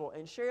gospel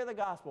and share the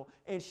gospel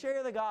and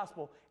share the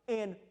gospel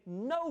and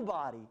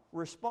nobody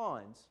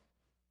responds,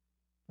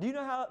 do you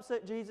know how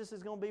upset Jesus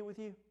is going to be with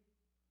you?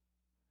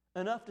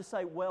 Enough to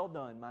say, well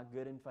done, my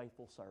good and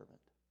faithful servant.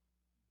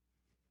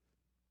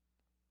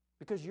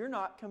 Because you're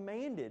not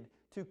commanded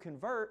to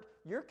convert,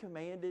 you're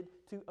commanded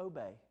to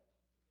obey.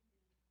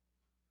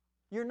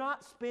 You're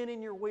not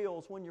spinning your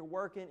wheels when you're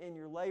working and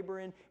you're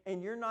laboring,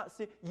 and you're not.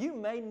 You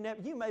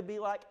may be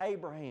like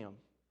Abraham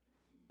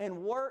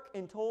and work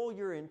and toil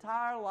your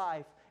entire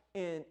life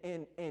and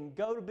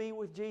go to be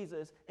with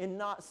Jesus and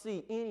not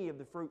see any of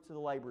the fruits of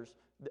the labors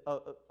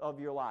of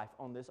your life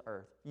on this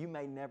earth. You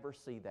may never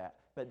see that,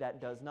 but that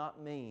does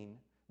not mean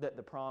that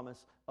the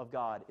promise of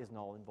God is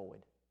null and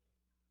void.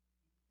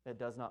 It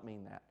does not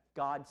mean that.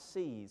 God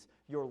sees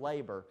your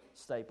labor,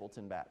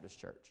 Stapleton Baptist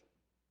Church.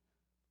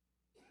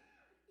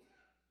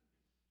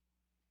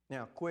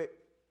 Now, quick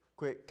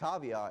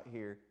caveat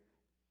here.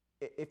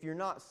 If you're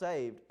not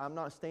saved, I'm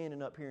not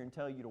standing up here and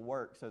tell you to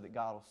work so that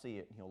God will see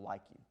it and He'll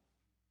like you.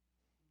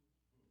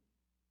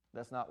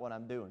 That's not what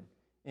I'm doing.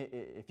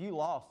 If you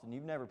lost and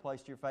you've never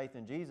placed your faith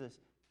in Jesus,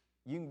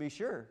 you can be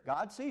sure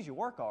God sees you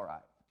work all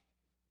right.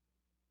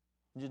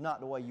 Just not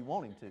the way you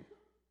want Him to.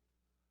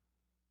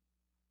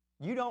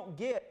 You don't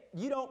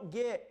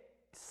get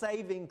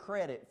saving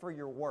credit for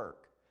your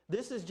work.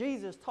 This is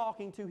Jesus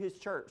talking to His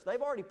church.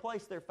 They've already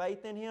placed their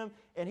faith in Him,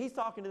 and He's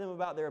talking to them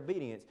about their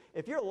obedience.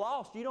 If you're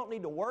lost, you don't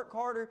need to work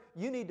harder.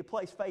 You need to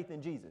place faith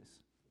in Jesus.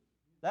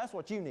 That's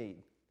what you need.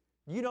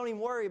 You don't even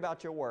worry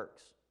about your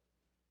works.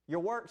 Your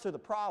works are the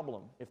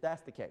problem, if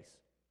that's the case.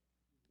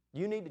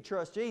 You need to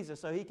trust Jesus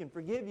so He can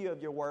forgive you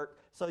of your work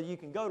so you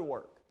can go to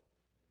work.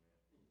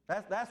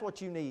 That's what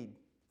you need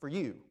for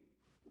you.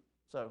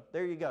 So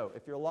there you go.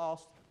 If you're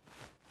lost,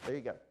 there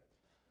you go.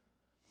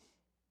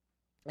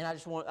 And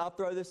I'll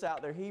throw this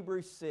out there.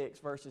 Hebrews 6,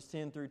 verses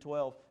 10 through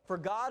 12. For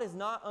God is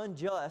not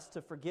unjust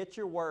to forget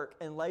your work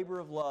and labor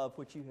of love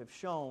which you have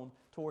shown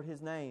toward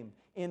His name,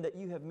 in that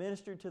you have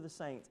ministered to the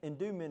saints and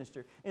do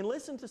minister. And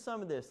listen to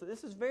some of this.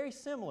 This is very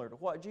similar to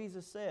what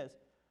Jesus says.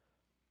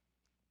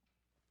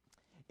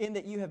 In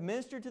that you have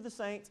ministered to the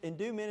saints and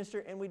do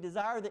minister, and we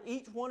desire that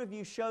each one of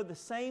you show the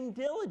same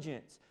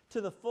diligence to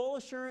the full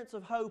assurance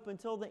of hope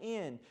until the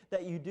end,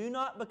 that you do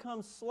not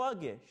become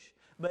sluggish,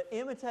 but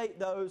imitate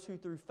those who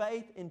through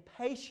faith and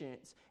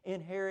patience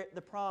inherit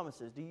the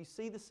promises. Do you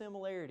see the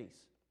similarities?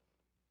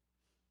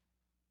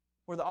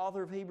 Where the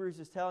author of Hebrews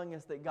is telling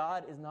us that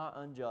God is not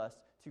unjust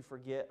to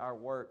forget our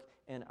work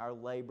and our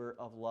labor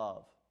of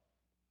love.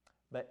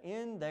 But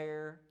in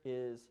there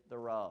is the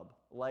rub.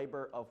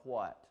 Labor of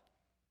what?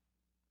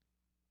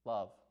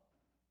 Love.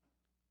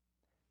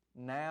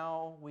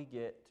 Now we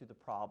get to the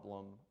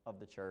problem of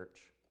the church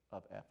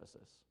of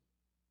Ephesus.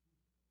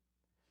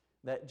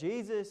 That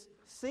Jesus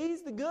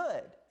sees the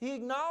good. He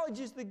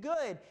acknowledges the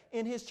good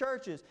in His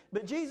churches.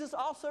 But Jesus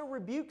also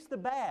rebukes the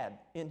bad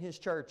in His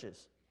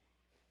churches.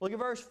 Look at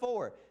verse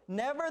 4.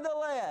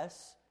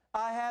 Nevertheless,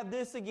 I have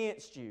this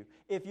against you.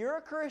 If you're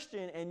a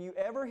Christian and you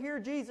ever hear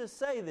Jesus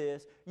say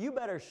this, you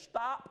better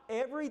stop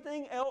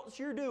everything else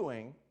you're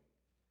doing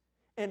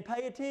and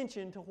pay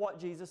attention to what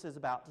Jesus is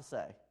about to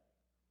say.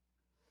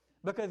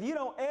 Because you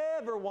don't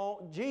ever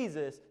want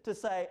Jesus to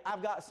say,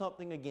 I've got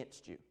something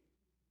against you.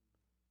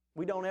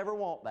 We don't ever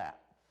want that.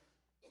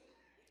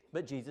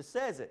 But Jesus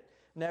says it.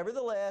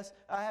 Nevertheless,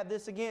 I have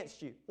this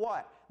against you.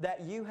 What?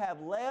 That you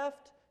have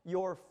left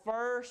your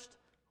first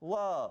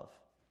love.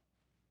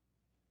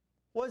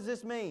 What does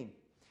this mean?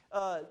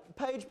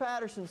 Paige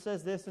Patterson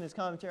says this in his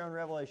commentary on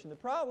Revelation. The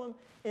problem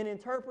in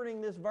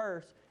interpreting this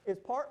verse is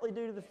partly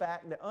due to the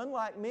fact that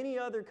unlike many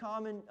other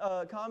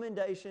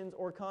commendations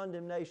or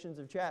condemnations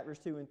of chapters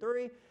 2 and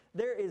 3,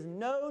 there is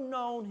no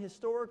known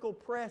historical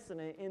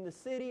precedent in the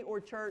city or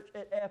church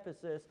at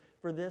Ephesus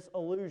for this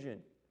allusion.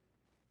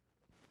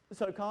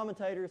 So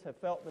commentators have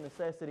felt the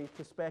necessity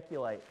to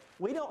speculate.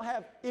 We don't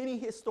have any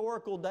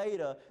historical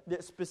data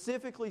that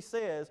specifically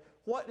says,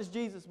 what does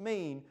Jesus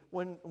mean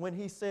when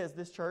He says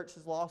this church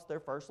has lost their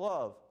first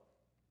love?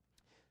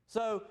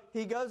 So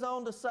he goes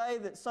on to say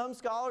that some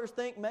scholars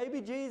think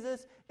maybe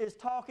Jesus is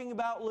talking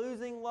about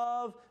losing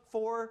love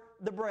for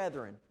the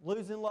brethren,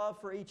 losing love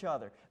for each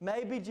other.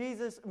 Maybe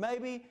Jesus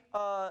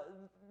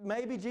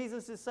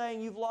is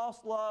saying you've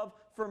lost love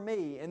for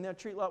me, and they'll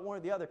treat like one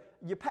or the other.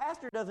 Your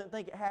pastor doesn't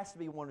think it has to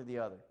be one or the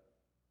other.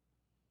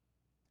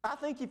 I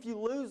think if you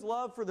lose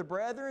love for the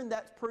brethren,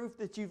 that's proof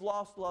that you've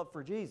lost love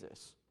for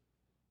Jesus.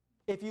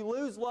 If you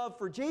lose love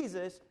for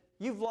Jesus,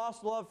 you've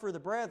lost love for the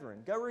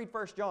brethren. Go read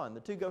 1 John. The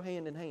two go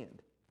hand in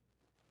hand.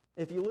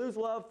 If you lose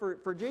love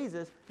for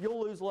Jesus, you'll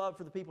lose love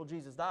for the people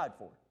Jesus died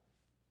for.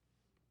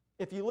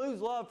 If you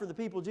lose love for the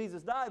people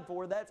Jesus died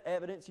for, that's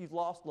evidence you've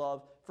lost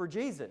love for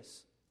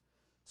Jesus.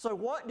 So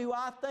what do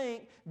I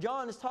think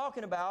John is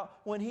talking about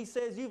when he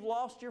says you've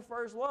lost your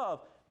first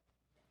love?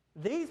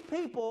 These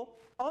people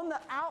on the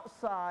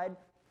outside,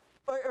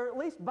 or at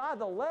least by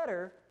the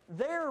letter,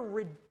 they're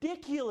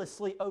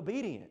ridiculously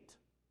obedient.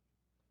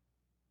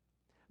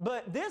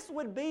 But this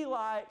would be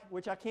like,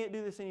 which I can't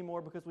do this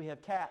anymore because we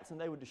have cats and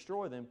they would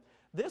destroy them.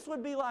 This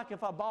would be like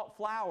if I bought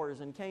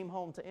flowers and came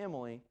home to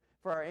Emily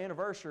for our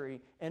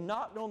anniversary and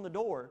knocked on the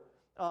door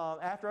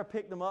after I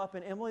picked them up,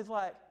 and Emily's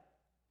like,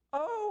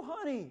 "Oh,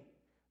 honey,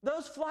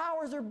 those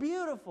flowers are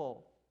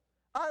beautiful.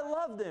 I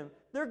love them.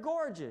 They're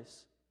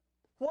gorgeous.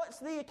 What's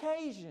the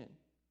occasion?"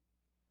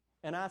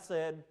 And I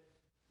said,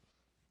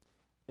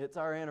 "It's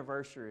our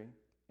anniversary.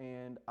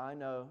 And I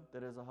know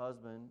that as a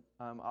husband,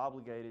 I'm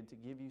obligated to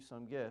give you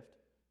some gift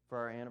for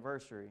our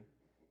anniversary.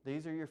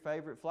 These are your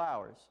favorite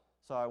flowers.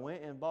 So I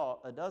went and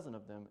bought a dozen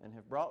of them and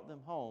have brought them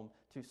home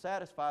to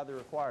satisfy the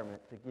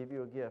requirement to give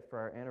you a gift for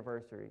our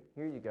anniversary.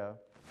 Here you go."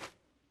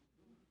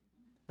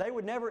 They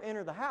would never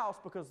enter the house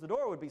because the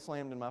door would be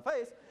slammed in my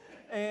face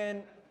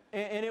and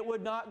it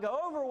would not go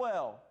over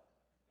well.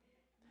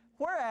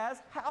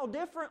 Whereas, how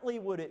differently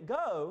would it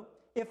go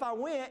if I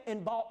went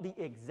and bought the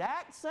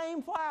exact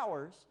same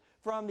flowers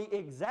from the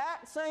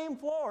exact same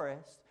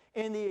florist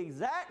in the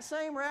exact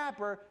same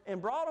wrapper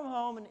and brought them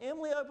home, and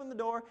Emily opened the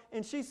door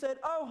and she said,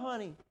 "Oh,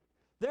 honey,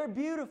 they're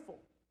beautiful.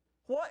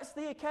 What's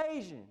the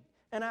occasion?"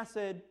 And I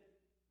said,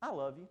 "I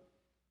love you.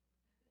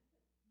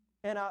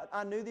 And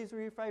I knew these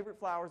were your favorite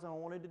flowers, and I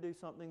wanted to do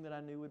something that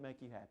I knew would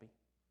make you happy."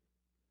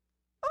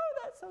 Oh,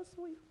 that's so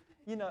sweet.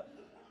 You know,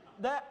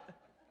 that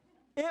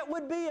it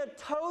would be a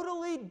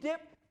totally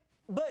different.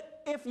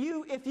 But if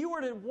you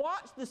were to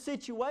watch the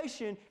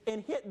situation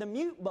and hit the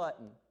mute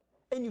button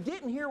and you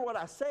didn't hear what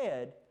I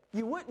said,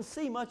 you wouldn't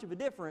see much of a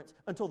difference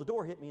until the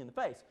door hit me in the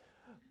face.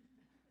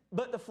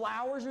 But the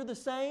flowers are the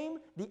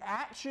same. The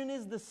action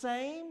is the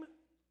same.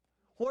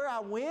 Where I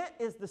went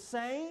is the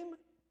same.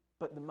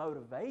 But the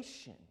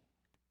motivation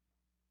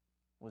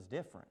was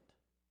different.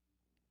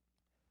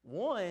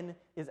 One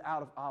is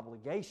out of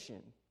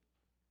obligation.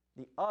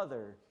 The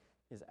other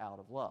is out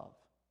of love.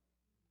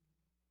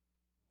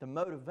 The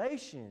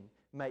motivation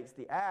makes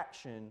the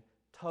action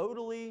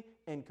totally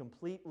and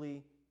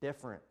completely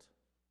different.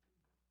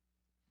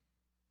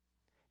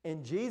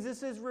 And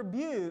Jesus'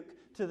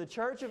 rebuke to the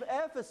church of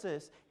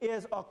Ephesus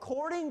is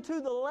according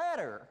to the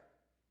letter.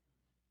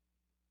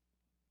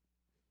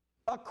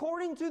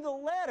 According to the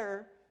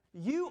letter,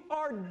 you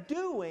are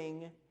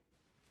doing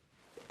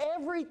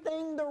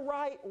everything the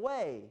right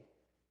way.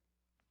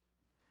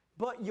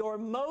 But your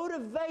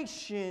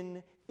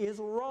motivation is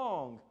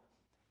wrong.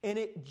 And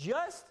it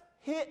just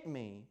hit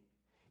me.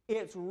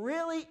 It's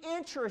really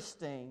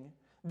interesting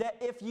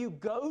that if you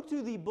go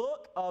to the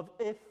book of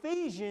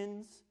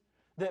Ephesians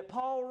that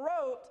Paul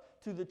wrote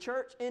to the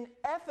church in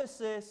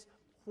Ephesus,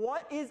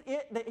 what is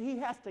it that he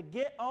has to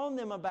get on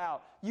them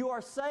about? You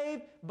are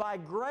saved by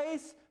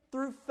grace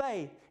through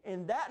faith,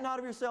 and that not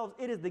of yourselves.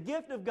 It is the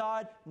gift of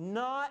God,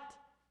 not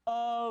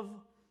of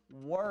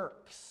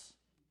works,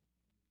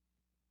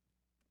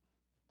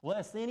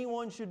 lest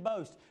anyone should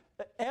boast.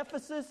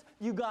 Ephesus,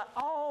 you got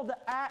all the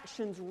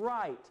actions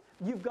right.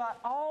 You've got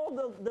all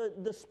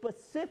the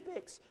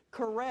specifics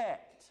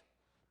correct.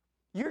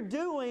 You're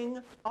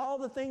doing all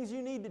the things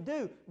you need to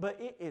do, but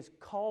it is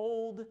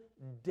cold,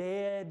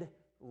 dead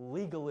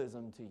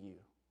legalism to you.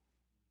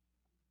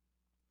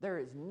 There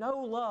is no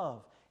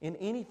love in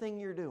anything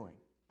you're doing.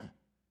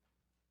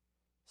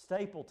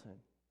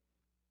 Stapleton,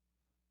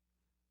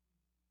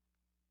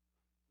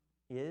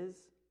 is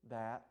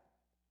that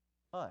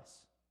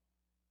us?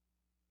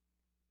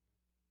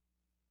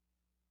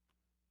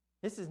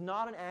 This is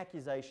not an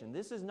accusation.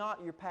 This is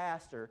not your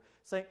pastor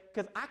saying,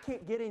 because I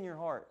can't get in your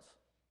hearts.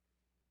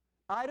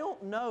 I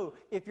don't know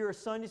if you're a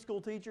Sunday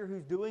school teacher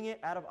who's doing it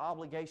out of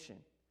obligation.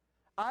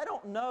 I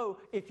don't know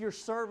if you're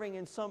serving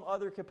in some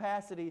other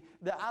capacity.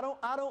 I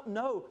don't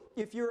know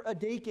if you're a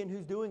deacon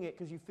who's doing it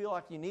because you feel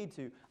like you need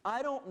to.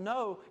 I don't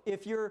know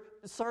if you're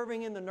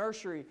serving in the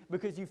nursery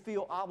because you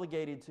feel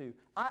obligated to.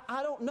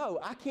 I don't know.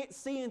 I can't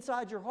see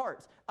inside your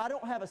hearts. I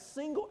don't have a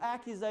single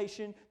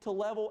accusation to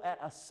level at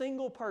a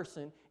single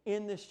person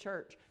in this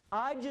church.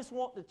 I just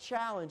want to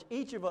challenge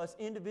each of us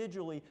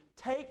individually.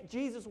 Take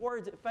Jesus'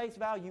 words at face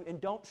value and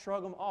don't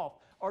shrug them off.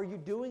 Are you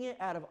doing it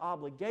out of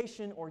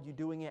obligation or are you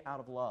doing it out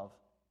of love?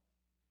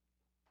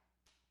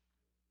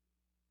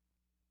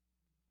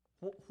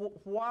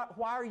 Why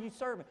are you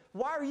serving?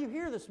 Why are you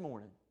here this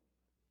morning?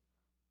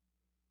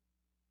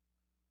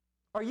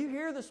 Are you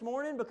here this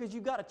morning because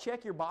you've got to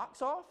check your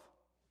box off?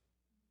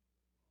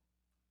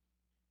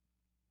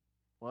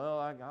 Well,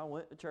 I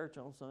went to church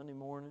on Sunday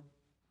morning.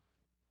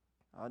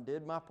 I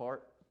did my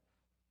part.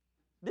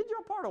 Did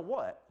your part of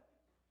what?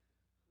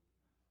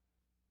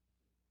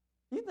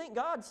 You think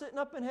God's sitting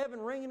up in heaven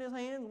wringing His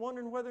hands,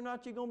 wondering whether or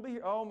not you're going to be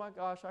here? Oh my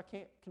gosh, I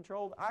can't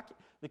control.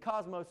 The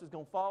cosmos is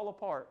going to fall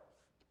apart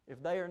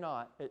if they are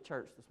not at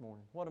church this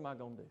morning. What am I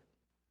going to do?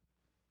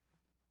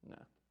 No.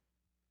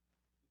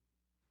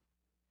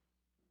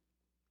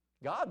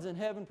 God's in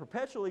heaven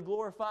perpetually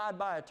glorified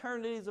by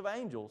eternities of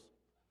angels.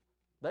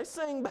 They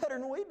sing better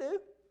than we do.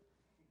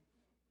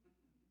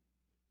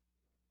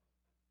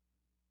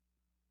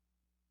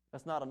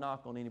 That's not a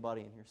knock on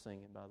anybody in here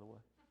singing, by the way.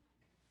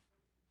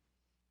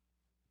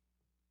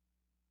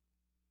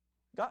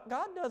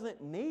 God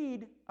doesn't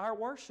need our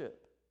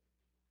worship.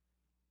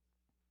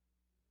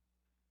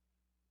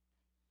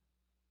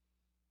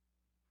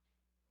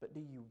 But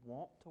do you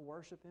want to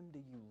worship Him? Do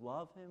you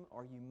love Him?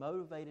 Are you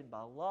motivated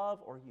by love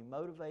or are you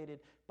motivated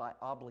by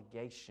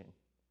obligation?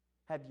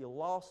 Have you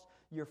lost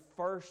your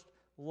first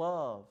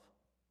love?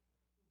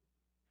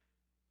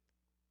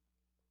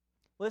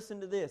 Listen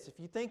to this. If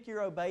you think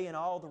you're obeying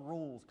all the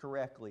rules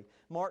correctly,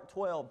 Mark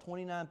 12,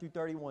 29 through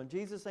 31,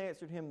 Jesus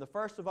answered him, the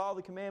first of all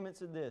the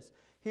commandments is this,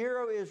 Hear,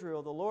 O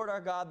Israel, the Lord our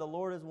God, the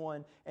Lord is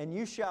one, and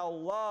you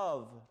shall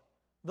love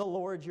the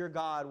Lord your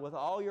God with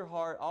all your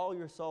heart, all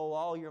your soul,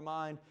 all your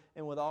mind,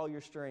 and with all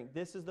your strength.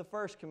 This is the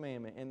first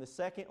commandment. And the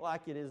second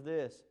like it is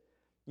this,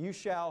 you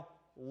shall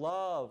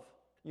love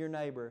your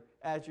neighbor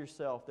as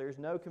yourself. There's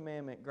no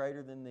commandment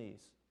greater than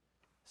these.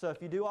 So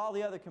if you do all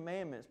the other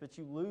commandments, but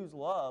you lose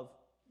love,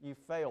 you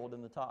failed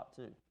in the top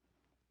two.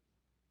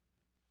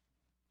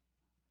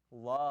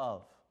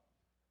 Love.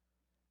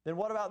 Then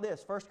what about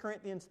this? 1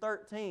 Corinthians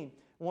 13,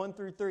 1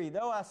 through 3.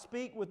 Though I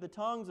speak with the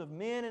tongues of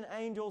men and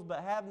angels,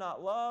 but have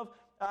not love,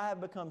 I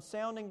have become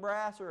sounding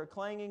brass or a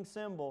clanging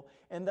cymbal.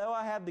 And though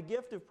I have the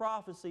gift of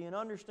prophecy and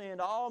understand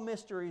all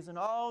mysteries and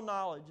all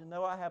knowledge, and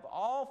though I have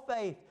all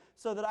faith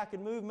so that I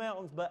can move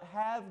mountains, but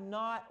have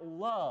not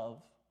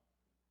love,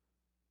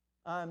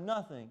 I am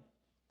nothing.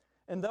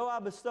 And though I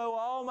bestow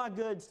all my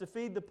goods to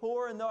feed the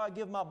poor, and though I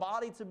give my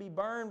body to be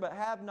burned, but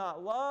have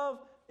not love,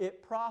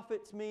 it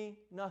profits me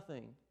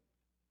nothing.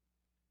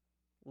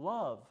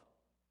 Love.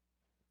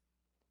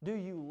 Do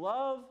you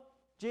love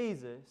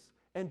Jesus,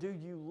 and do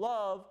you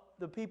love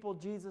the people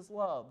Jesus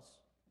loves?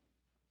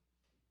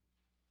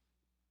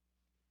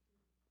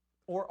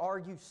 Or are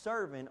you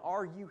serving?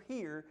 Are you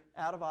here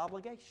out of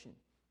obligation?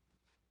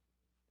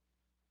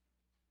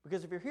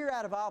 Because if you're here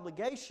out of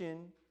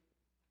obligation,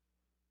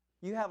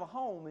 you have a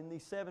home in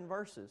these 7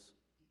 verses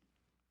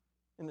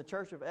in the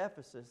church of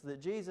Ephesus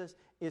that Jesus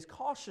is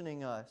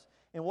cautioning us.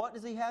 And what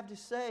does He have to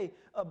say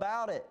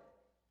about it?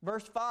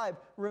 Verse 5,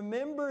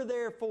 remember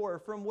therefore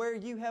from where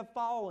you have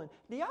fallen.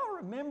 Do y'all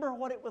remember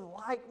what it was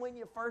like when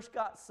you first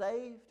got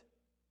saved?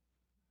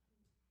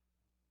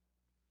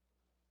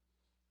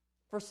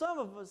 For some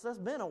of us, that's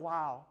been a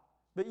while.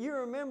 But you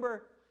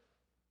remember,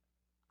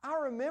 I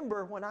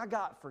remember when I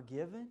got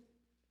forgiven.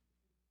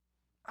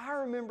 I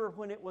remember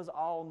when it was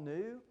all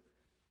new.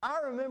 I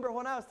remember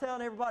when I was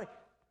telling everybody,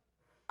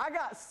 I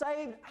got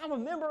saved, I'm a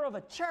member of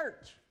a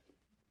church.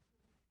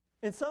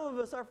 And some of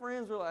us, our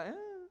friends, were like,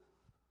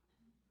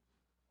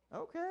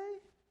 okay.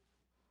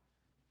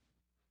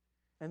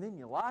 And then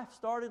your life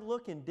started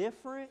looking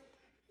different.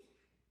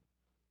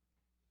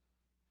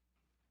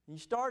 You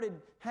started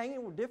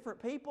hanging with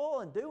different people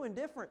and doing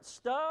different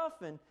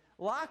stuff and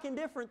liking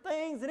different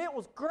things, and it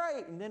was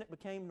great. And then it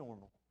became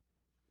normal.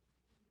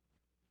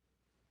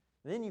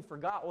 Then you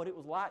forgot what it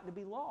was like to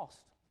be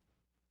lost.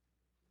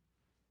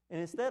 And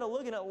instead of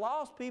looking at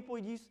lost people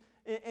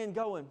and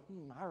going,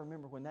 I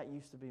remember when that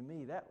used to be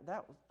me.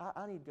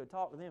 I need to go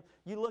talk to them.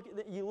 You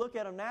look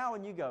at them now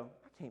and you go,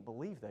 I can't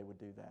believe they would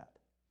do that.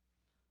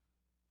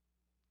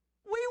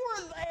 We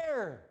were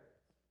there.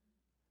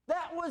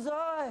 That was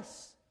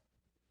us.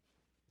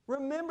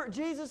 Remember,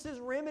 Jesus'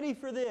 remedy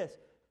for this.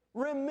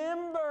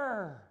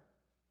 Remember.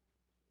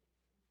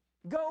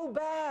 Go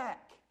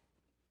back.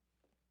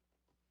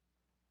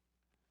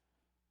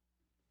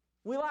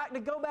 We like to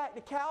go back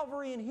to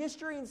Calvary in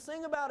history and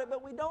sing about it,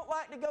 but we don't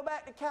like to go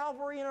back to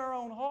Calvary in our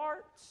own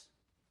hearts.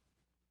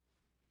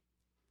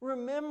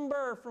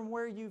 Remember from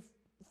where you've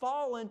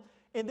fallen.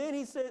 And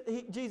then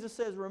Jesus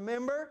says,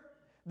 remember.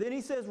 Then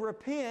He says,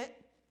 repent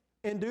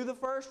and do the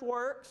first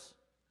works.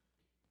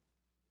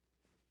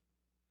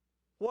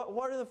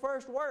 What are the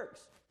first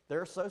works?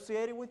 They're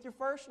associated with your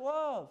first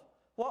love.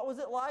 What was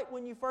it like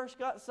when you first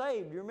got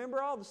saved? You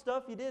remember all the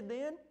stuff you did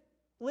then?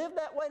 Live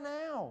that way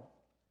now.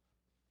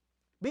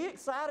 Be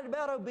excited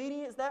about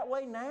obedience that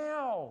way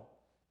now.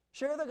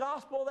 Share the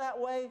gospel that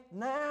way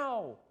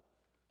now.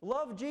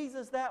 Love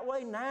Jesus that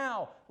way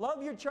now.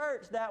 Love your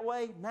church that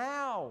way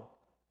now.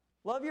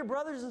 Love your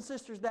brothers and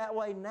sisters that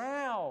way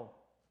now.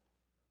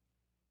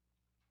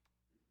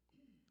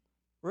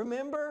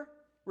 Remember,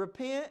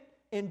 repent,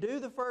 and do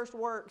the first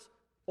works,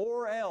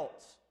 or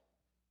else.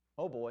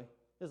 Oh boy,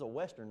 this is a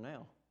Western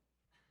now.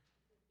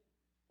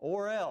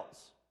 Or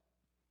else.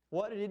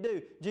 What did he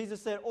do?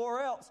 Jesus said,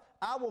 or else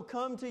I will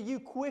come to you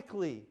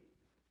quickly.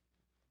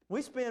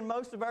 We spend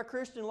most of our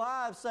Christian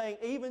lives saying,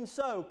 even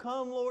so,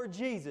 come Lord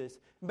Jesus,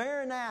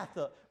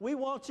 Maranatha, we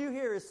want you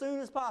here as soon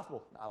as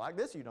possible. I like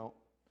this, you don't.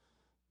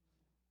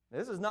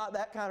 This is not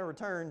that kind of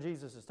return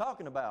Jesus is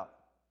talking about.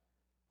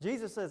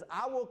 Jesus says,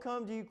 I will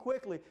come to you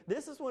quickly.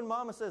 This is when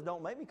Mama says,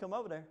 don't make me come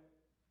over there.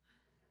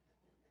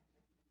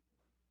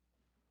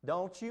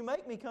 Don't you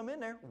make me come in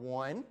there.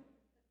 1,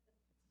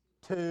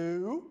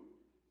 2.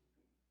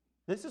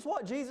 This is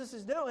what Jesus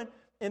is doing.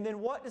 And then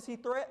what does he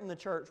threaten the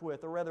church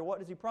with? Or rather, what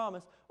does he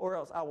promise? Or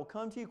else I will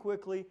come to you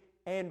quickly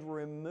and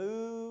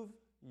remove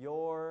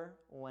your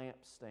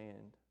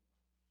lampstand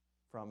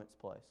from its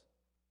place.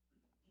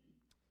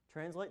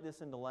 Translate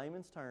this into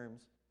layman's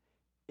terms.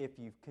 If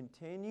you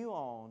continue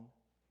on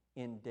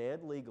in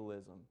dead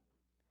legalism,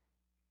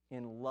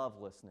 in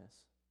lovelessness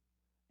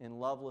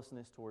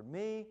toward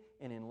me,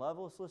 and in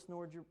lovelessness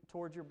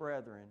toward your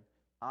brethren,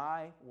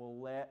 I will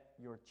let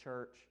your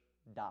church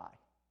die.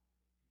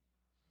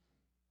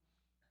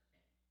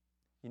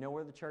 You know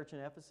where the church in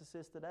Ephesus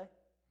is today?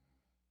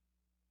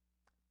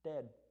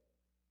 Dead.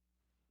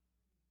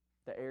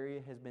 The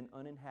area has been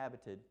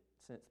uninhabited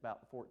since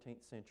about the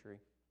 14th century.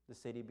 The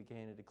city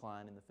began to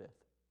decline in the 5th.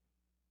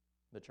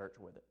 The church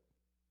with it.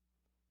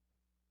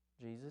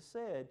 Jesus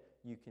said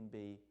you can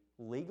be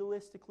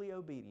legalistically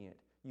obedient.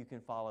 You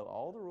can follow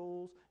all the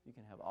rules. You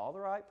can have all the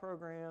right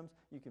programs.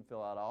 You can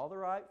fill out all the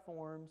right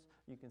forms.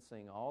 You can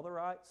sing all the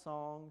right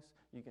songs.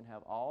 You can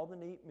have all the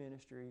neat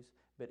ministries.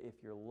 But if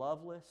you're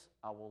loveless,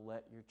 I will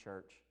let your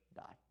church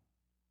die.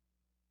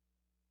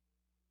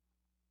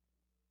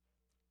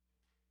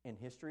 And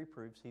history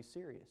proves he's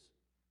serious.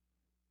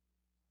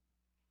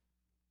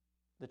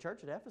 The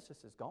church at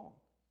Ephesus is gone.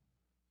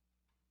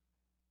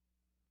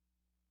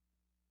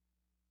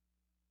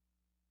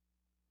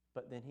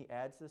 But then he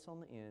adds this on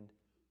the end,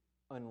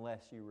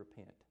 unless you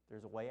repent.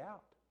 There's a way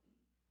out.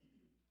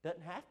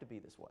 Doesn't have to be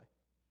this way.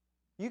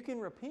 You can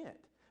repent.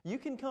 You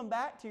can come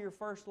back to your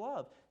first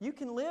love. You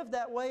can live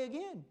that way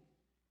again.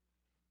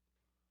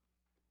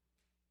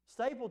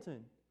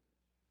 Stapleton.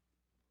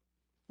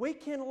 We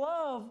can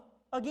love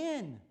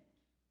again.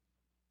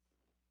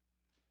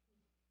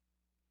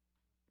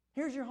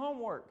 Here's your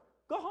homework.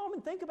 Go home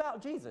and think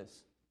about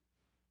Jesus.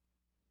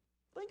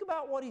 Think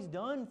about what He's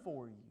done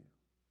for you.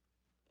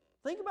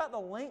 Think about the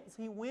lengths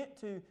He went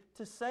to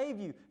save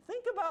you.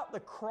 Think about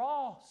the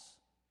cross.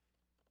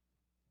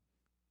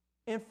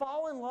 And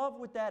fall in love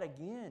with that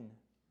again.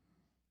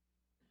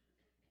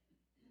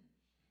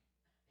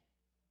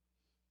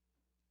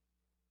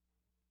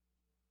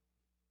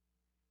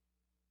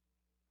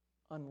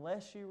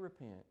 Unless you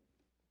repent.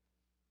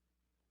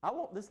 I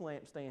want this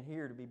lampstand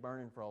here to be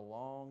burning for a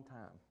long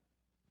time.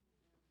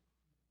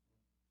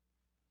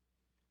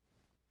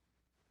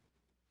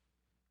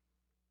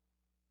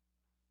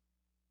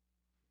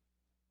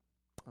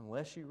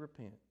 Unless you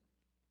repent.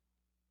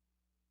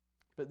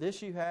 But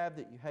this you have,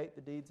 that you hate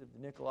the deeds of the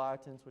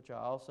Nicolaitans, which I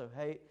also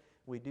hate.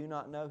 We do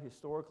not know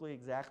historically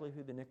exactly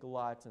who the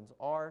Nicolaitans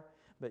are,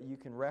 but you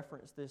can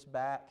reference this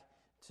back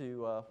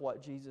to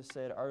what Jesus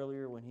said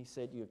earlier when He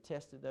said, you have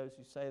tested those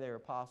who say they're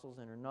apostles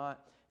and are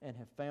not, and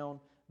have found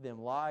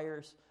them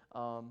liars.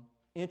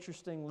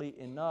 Interestingly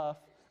enough,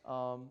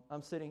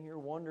 I'm sitting here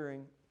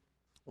wondering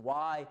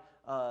why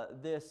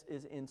this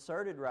is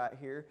inserted right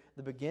here.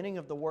 The beginning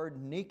of the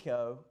word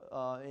Nico,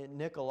 in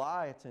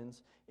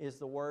Nicolaitans, is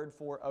the word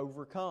for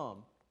overcome,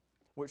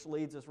 which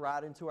leads us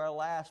right into our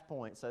last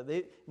point. So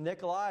the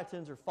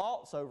Nicolaitans are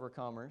false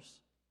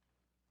overcomers.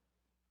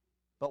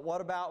 But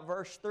what about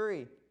verse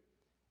 3?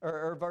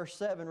 Or verse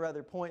 7,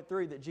 rather, point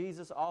 3, that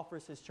Jesus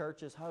offers His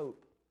church as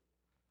hope.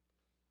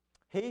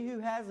 He who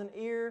has an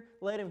ear,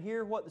 let him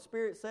hear what the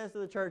Spirit says to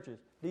the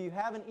churches. Do you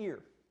have an ear?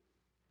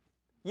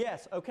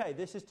 Yes, okay,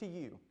 this is to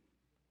you.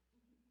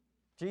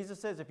 Jesus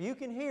says, if you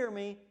can hear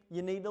me,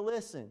 you need to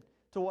listen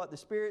to what the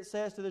Spirit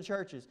says to the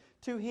churches.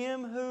 To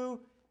him who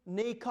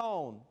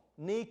Nikon,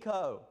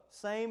 Nico,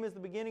 same as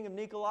the beginning of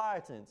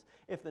Nicolaitans.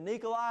 If the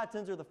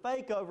Nicolaitans are the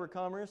fake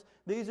overcomers,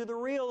 these are the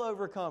real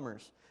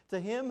overcomers. To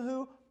him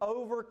who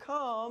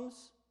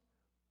overcomes,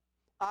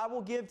 I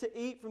will give to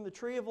eat from the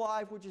tree of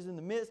life, which is in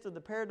the midst of the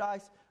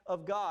paradise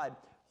of God.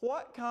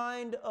 What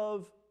kind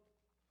of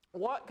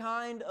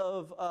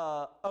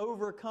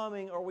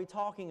overcoming are we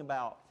talking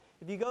about?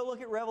 If you go look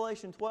at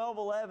Revelation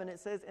 12:11, it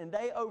says, and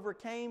they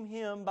overcame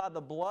him by the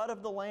blood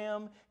of the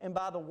Lamb and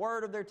by the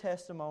word of their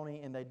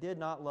testimony, and they did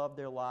not love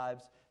their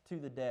lives to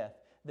the death.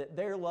 That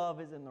their love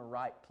is in the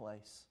right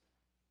place.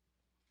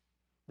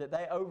 That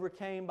they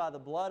overcame by the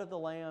blood of the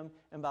Lamb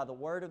and by the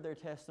word of their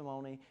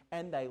testimony,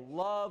 and they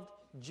loved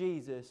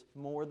Jesus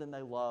more than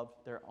they loved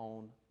their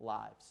own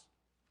lives.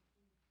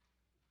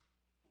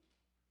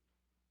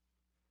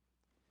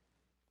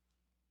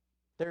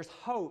 There's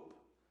hope,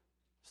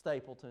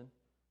 Stapleton,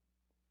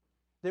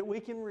 That we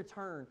can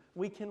return,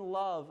 we can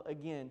love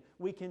again,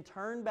 we can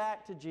turn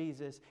back to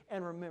Jesus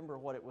and remember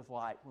what it was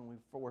like when we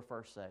were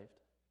first saved.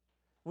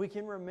 We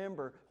can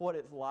remember what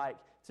it's like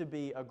to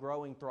be a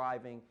growing,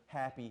 thriving,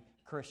 happy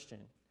Christian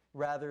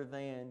rather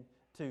than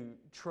to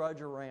trudge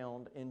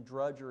around in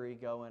drudgery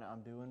going,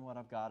 I'm doing what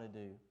I've got to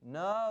do.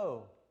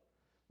 No.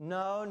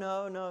 No,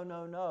 no, no,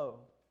 no, no.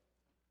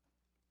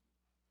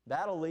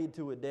 That'll lead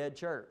to a dead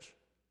church.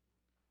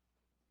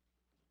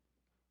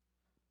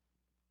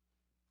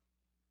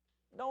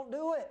 Don't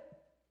do it.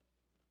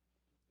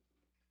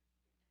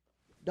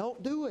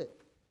 Don't do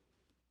it.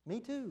 Me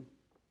too.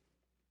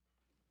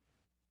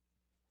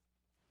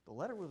 The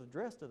letter was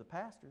addressed to the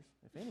pastors,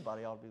 if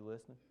anybody ought to be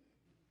listening.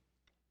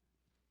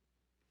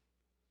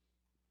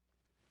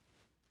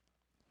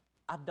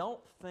 I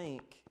don't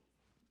think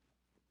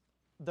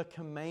the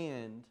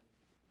command,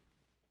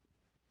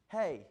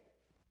 hey,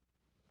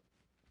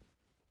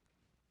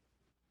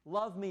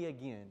 love me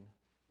again.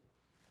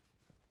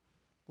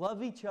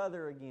 Love each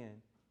other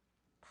again.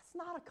 That's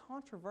not a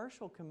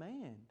controversial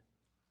command.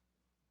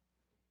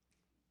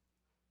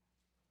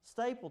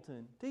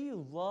 Stapleton, do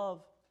you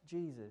love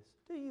Jesus?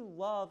 Do you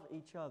love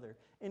each other?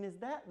 And is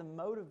that the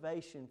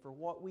motivation for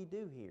what we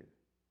do here?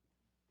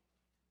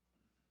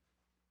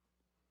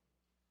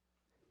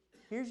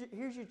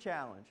 Here's your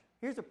challenge.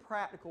 Here's a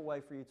practical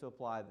way for you to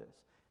apply this.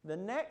 The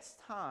next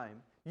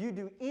time you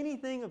do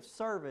anything of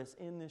service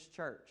in this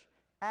church,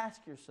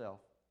 ask yourself,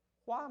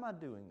 why am I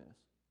doing this?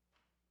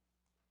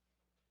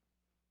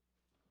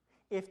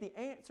 If the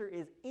answer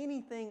is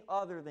anything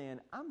other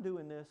than, I'm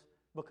doing this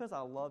because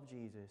I love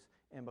Jesus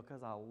and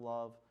because I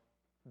love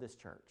this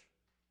church,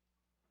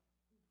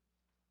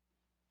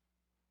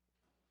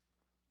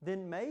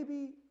 then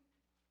maybe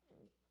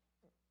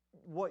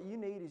what you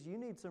need is you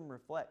need some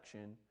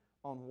reflection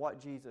on what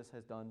Jesus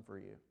has done for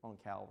you on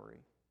Calvary,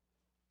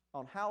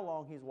 on how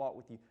long He's walked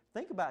with you.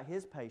 Think about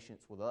His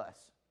patience with us.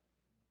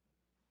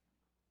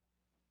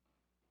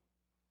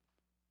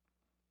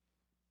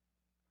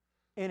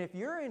 And if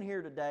you're in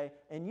here today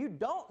and you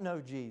don't know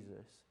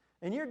Jesus,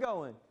 and you're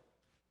going,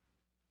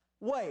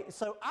 wait,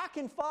 so I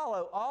can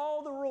follow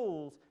all the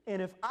rules,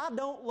 and if I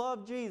don't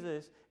love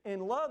Jesus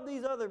and love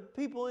these other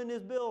people in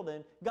this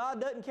building, God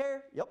doesn't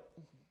care? Yep.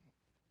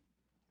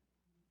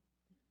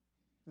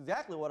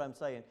 Exactly what I'm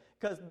saying.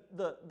 Because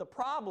the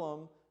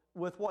problem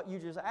with what you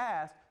just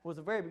asked was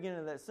the very beginning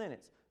of that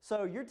sentence.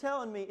 So you're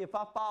telling me if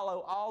I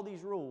follow all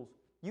these rules,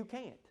 you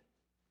can't.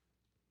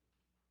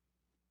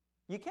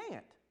 You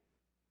can't.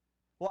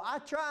 Well, I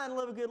try and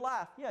live a good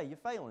life. Yeah, you're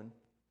failing.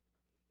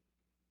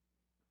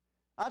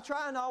 I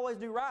try and always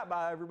do right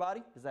by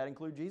everybody. Does that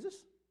include Jesus?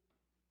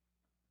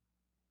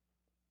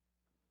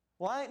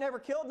 Well, I ain't never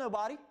killed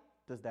nobody.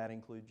 Does that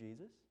include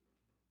Jesus?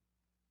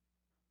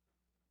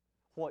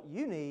 What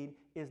you need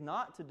is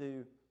not to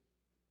do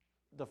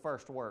the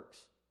first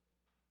works.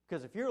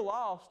 Because if you're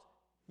lost,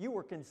 you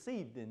were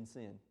conceived in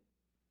sin.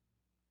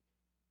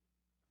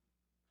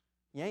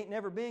 You ain't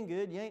never been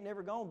good. You ain't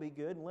never going to be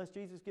good unless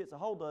Jesus gets a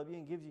hold of you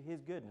and gives you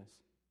His goodness.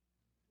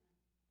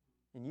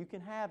 And you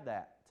can have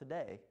that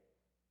today.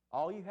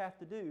 All you have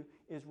to do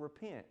is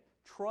repent.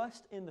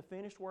 Trust in the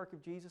finished work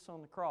of Jesus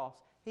on the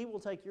cross. He will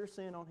take your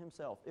sin on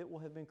Himself. It will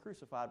have been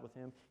crucified with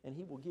Him, and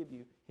He will give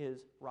you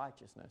His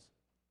righteousness.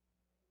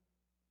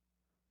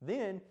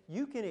 Then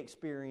you can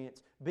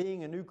experience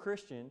being a new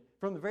Christian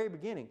from the very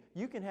beginning.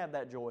 You can have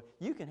that joy.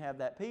 You can have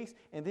that peace.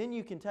 And then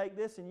you can take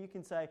this and you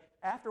can say,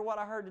 after what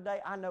I heard today,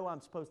 I know I'm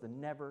supposed to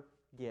never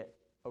get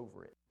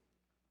over it.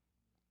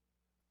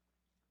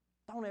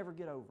 Don't ever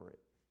get over it.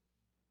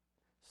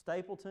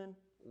 Stapleton,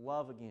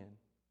 love again.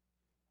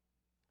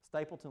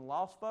 Stapleton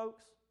lost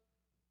folks,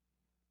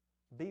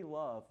 be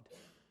loved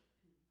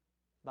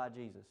by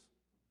Jesus.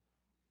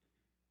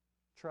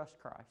 Trust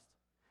Christ.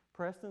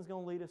 Preston's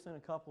going to lead us in a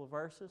couple of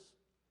verses.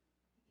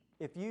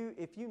 If you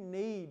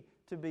need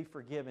to be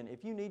forgiven,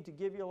 if you need to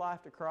give your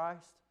life to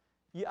Christ,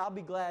 I'll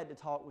be glad to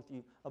talk with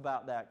you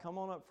about that. Come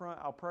on up front.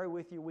 I'll pray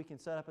with you. We can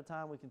set up a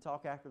time. We can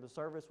talk after the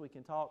service. We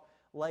can talk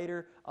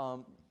later.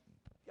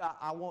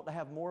 I want to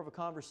have more of a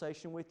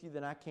conversation with you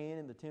than I can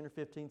in the 10 or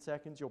 15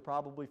 seconds you'll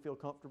probably feel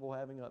comfortable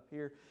having up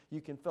here.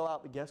 You can fill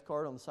out the guest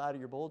card on the side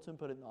of your bulletin,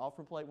 put it in the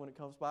offering plate when it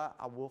comes by.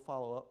 I will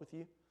follow up with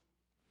you.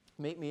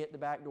 Meet me at the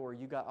back door.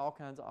 You got all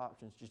kinds of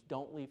options. Just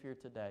don't leave here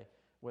today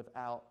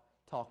without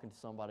talking to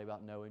somebody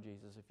about knowing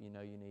Jesus if you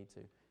know you need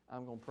to.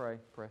 I'm going to pray.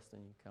 Preston,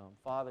 you come.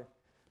 Father,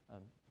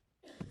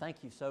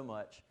 thank you so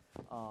much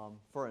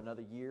for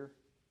another year,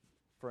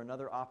 for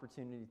another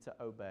opportunity to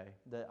obey.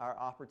 That our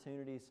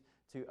opportunities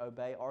to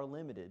obey are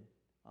limited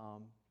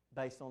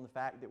based on the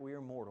fact that we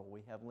are mortal.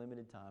 We have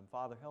limited time.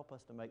 Father, help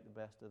us to make the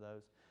best of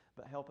those,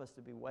 but help us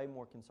to be way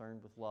more concerned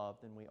with love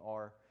than we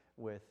are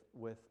with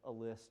a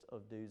list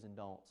of do's and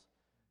don'ts.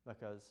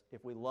 Because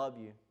if we love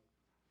you,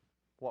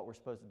 what we're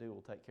supposed to do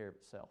will take care of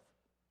itself.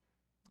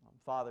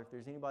 Father, if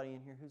there's anybody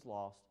in here who's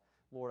lost,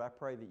 Lord, I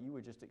pray that you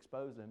would just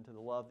expose them to the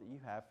love that you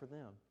have for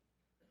them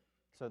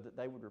so that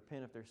they would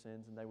repent of their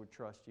sins and they would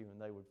trust you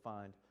and they would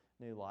find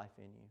new life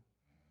in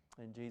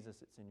you. And Jesus,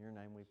 it's in your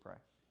name we pray.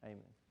 Amen.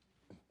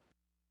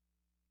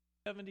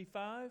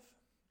 75,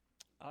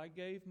 I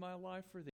gave my life for thee.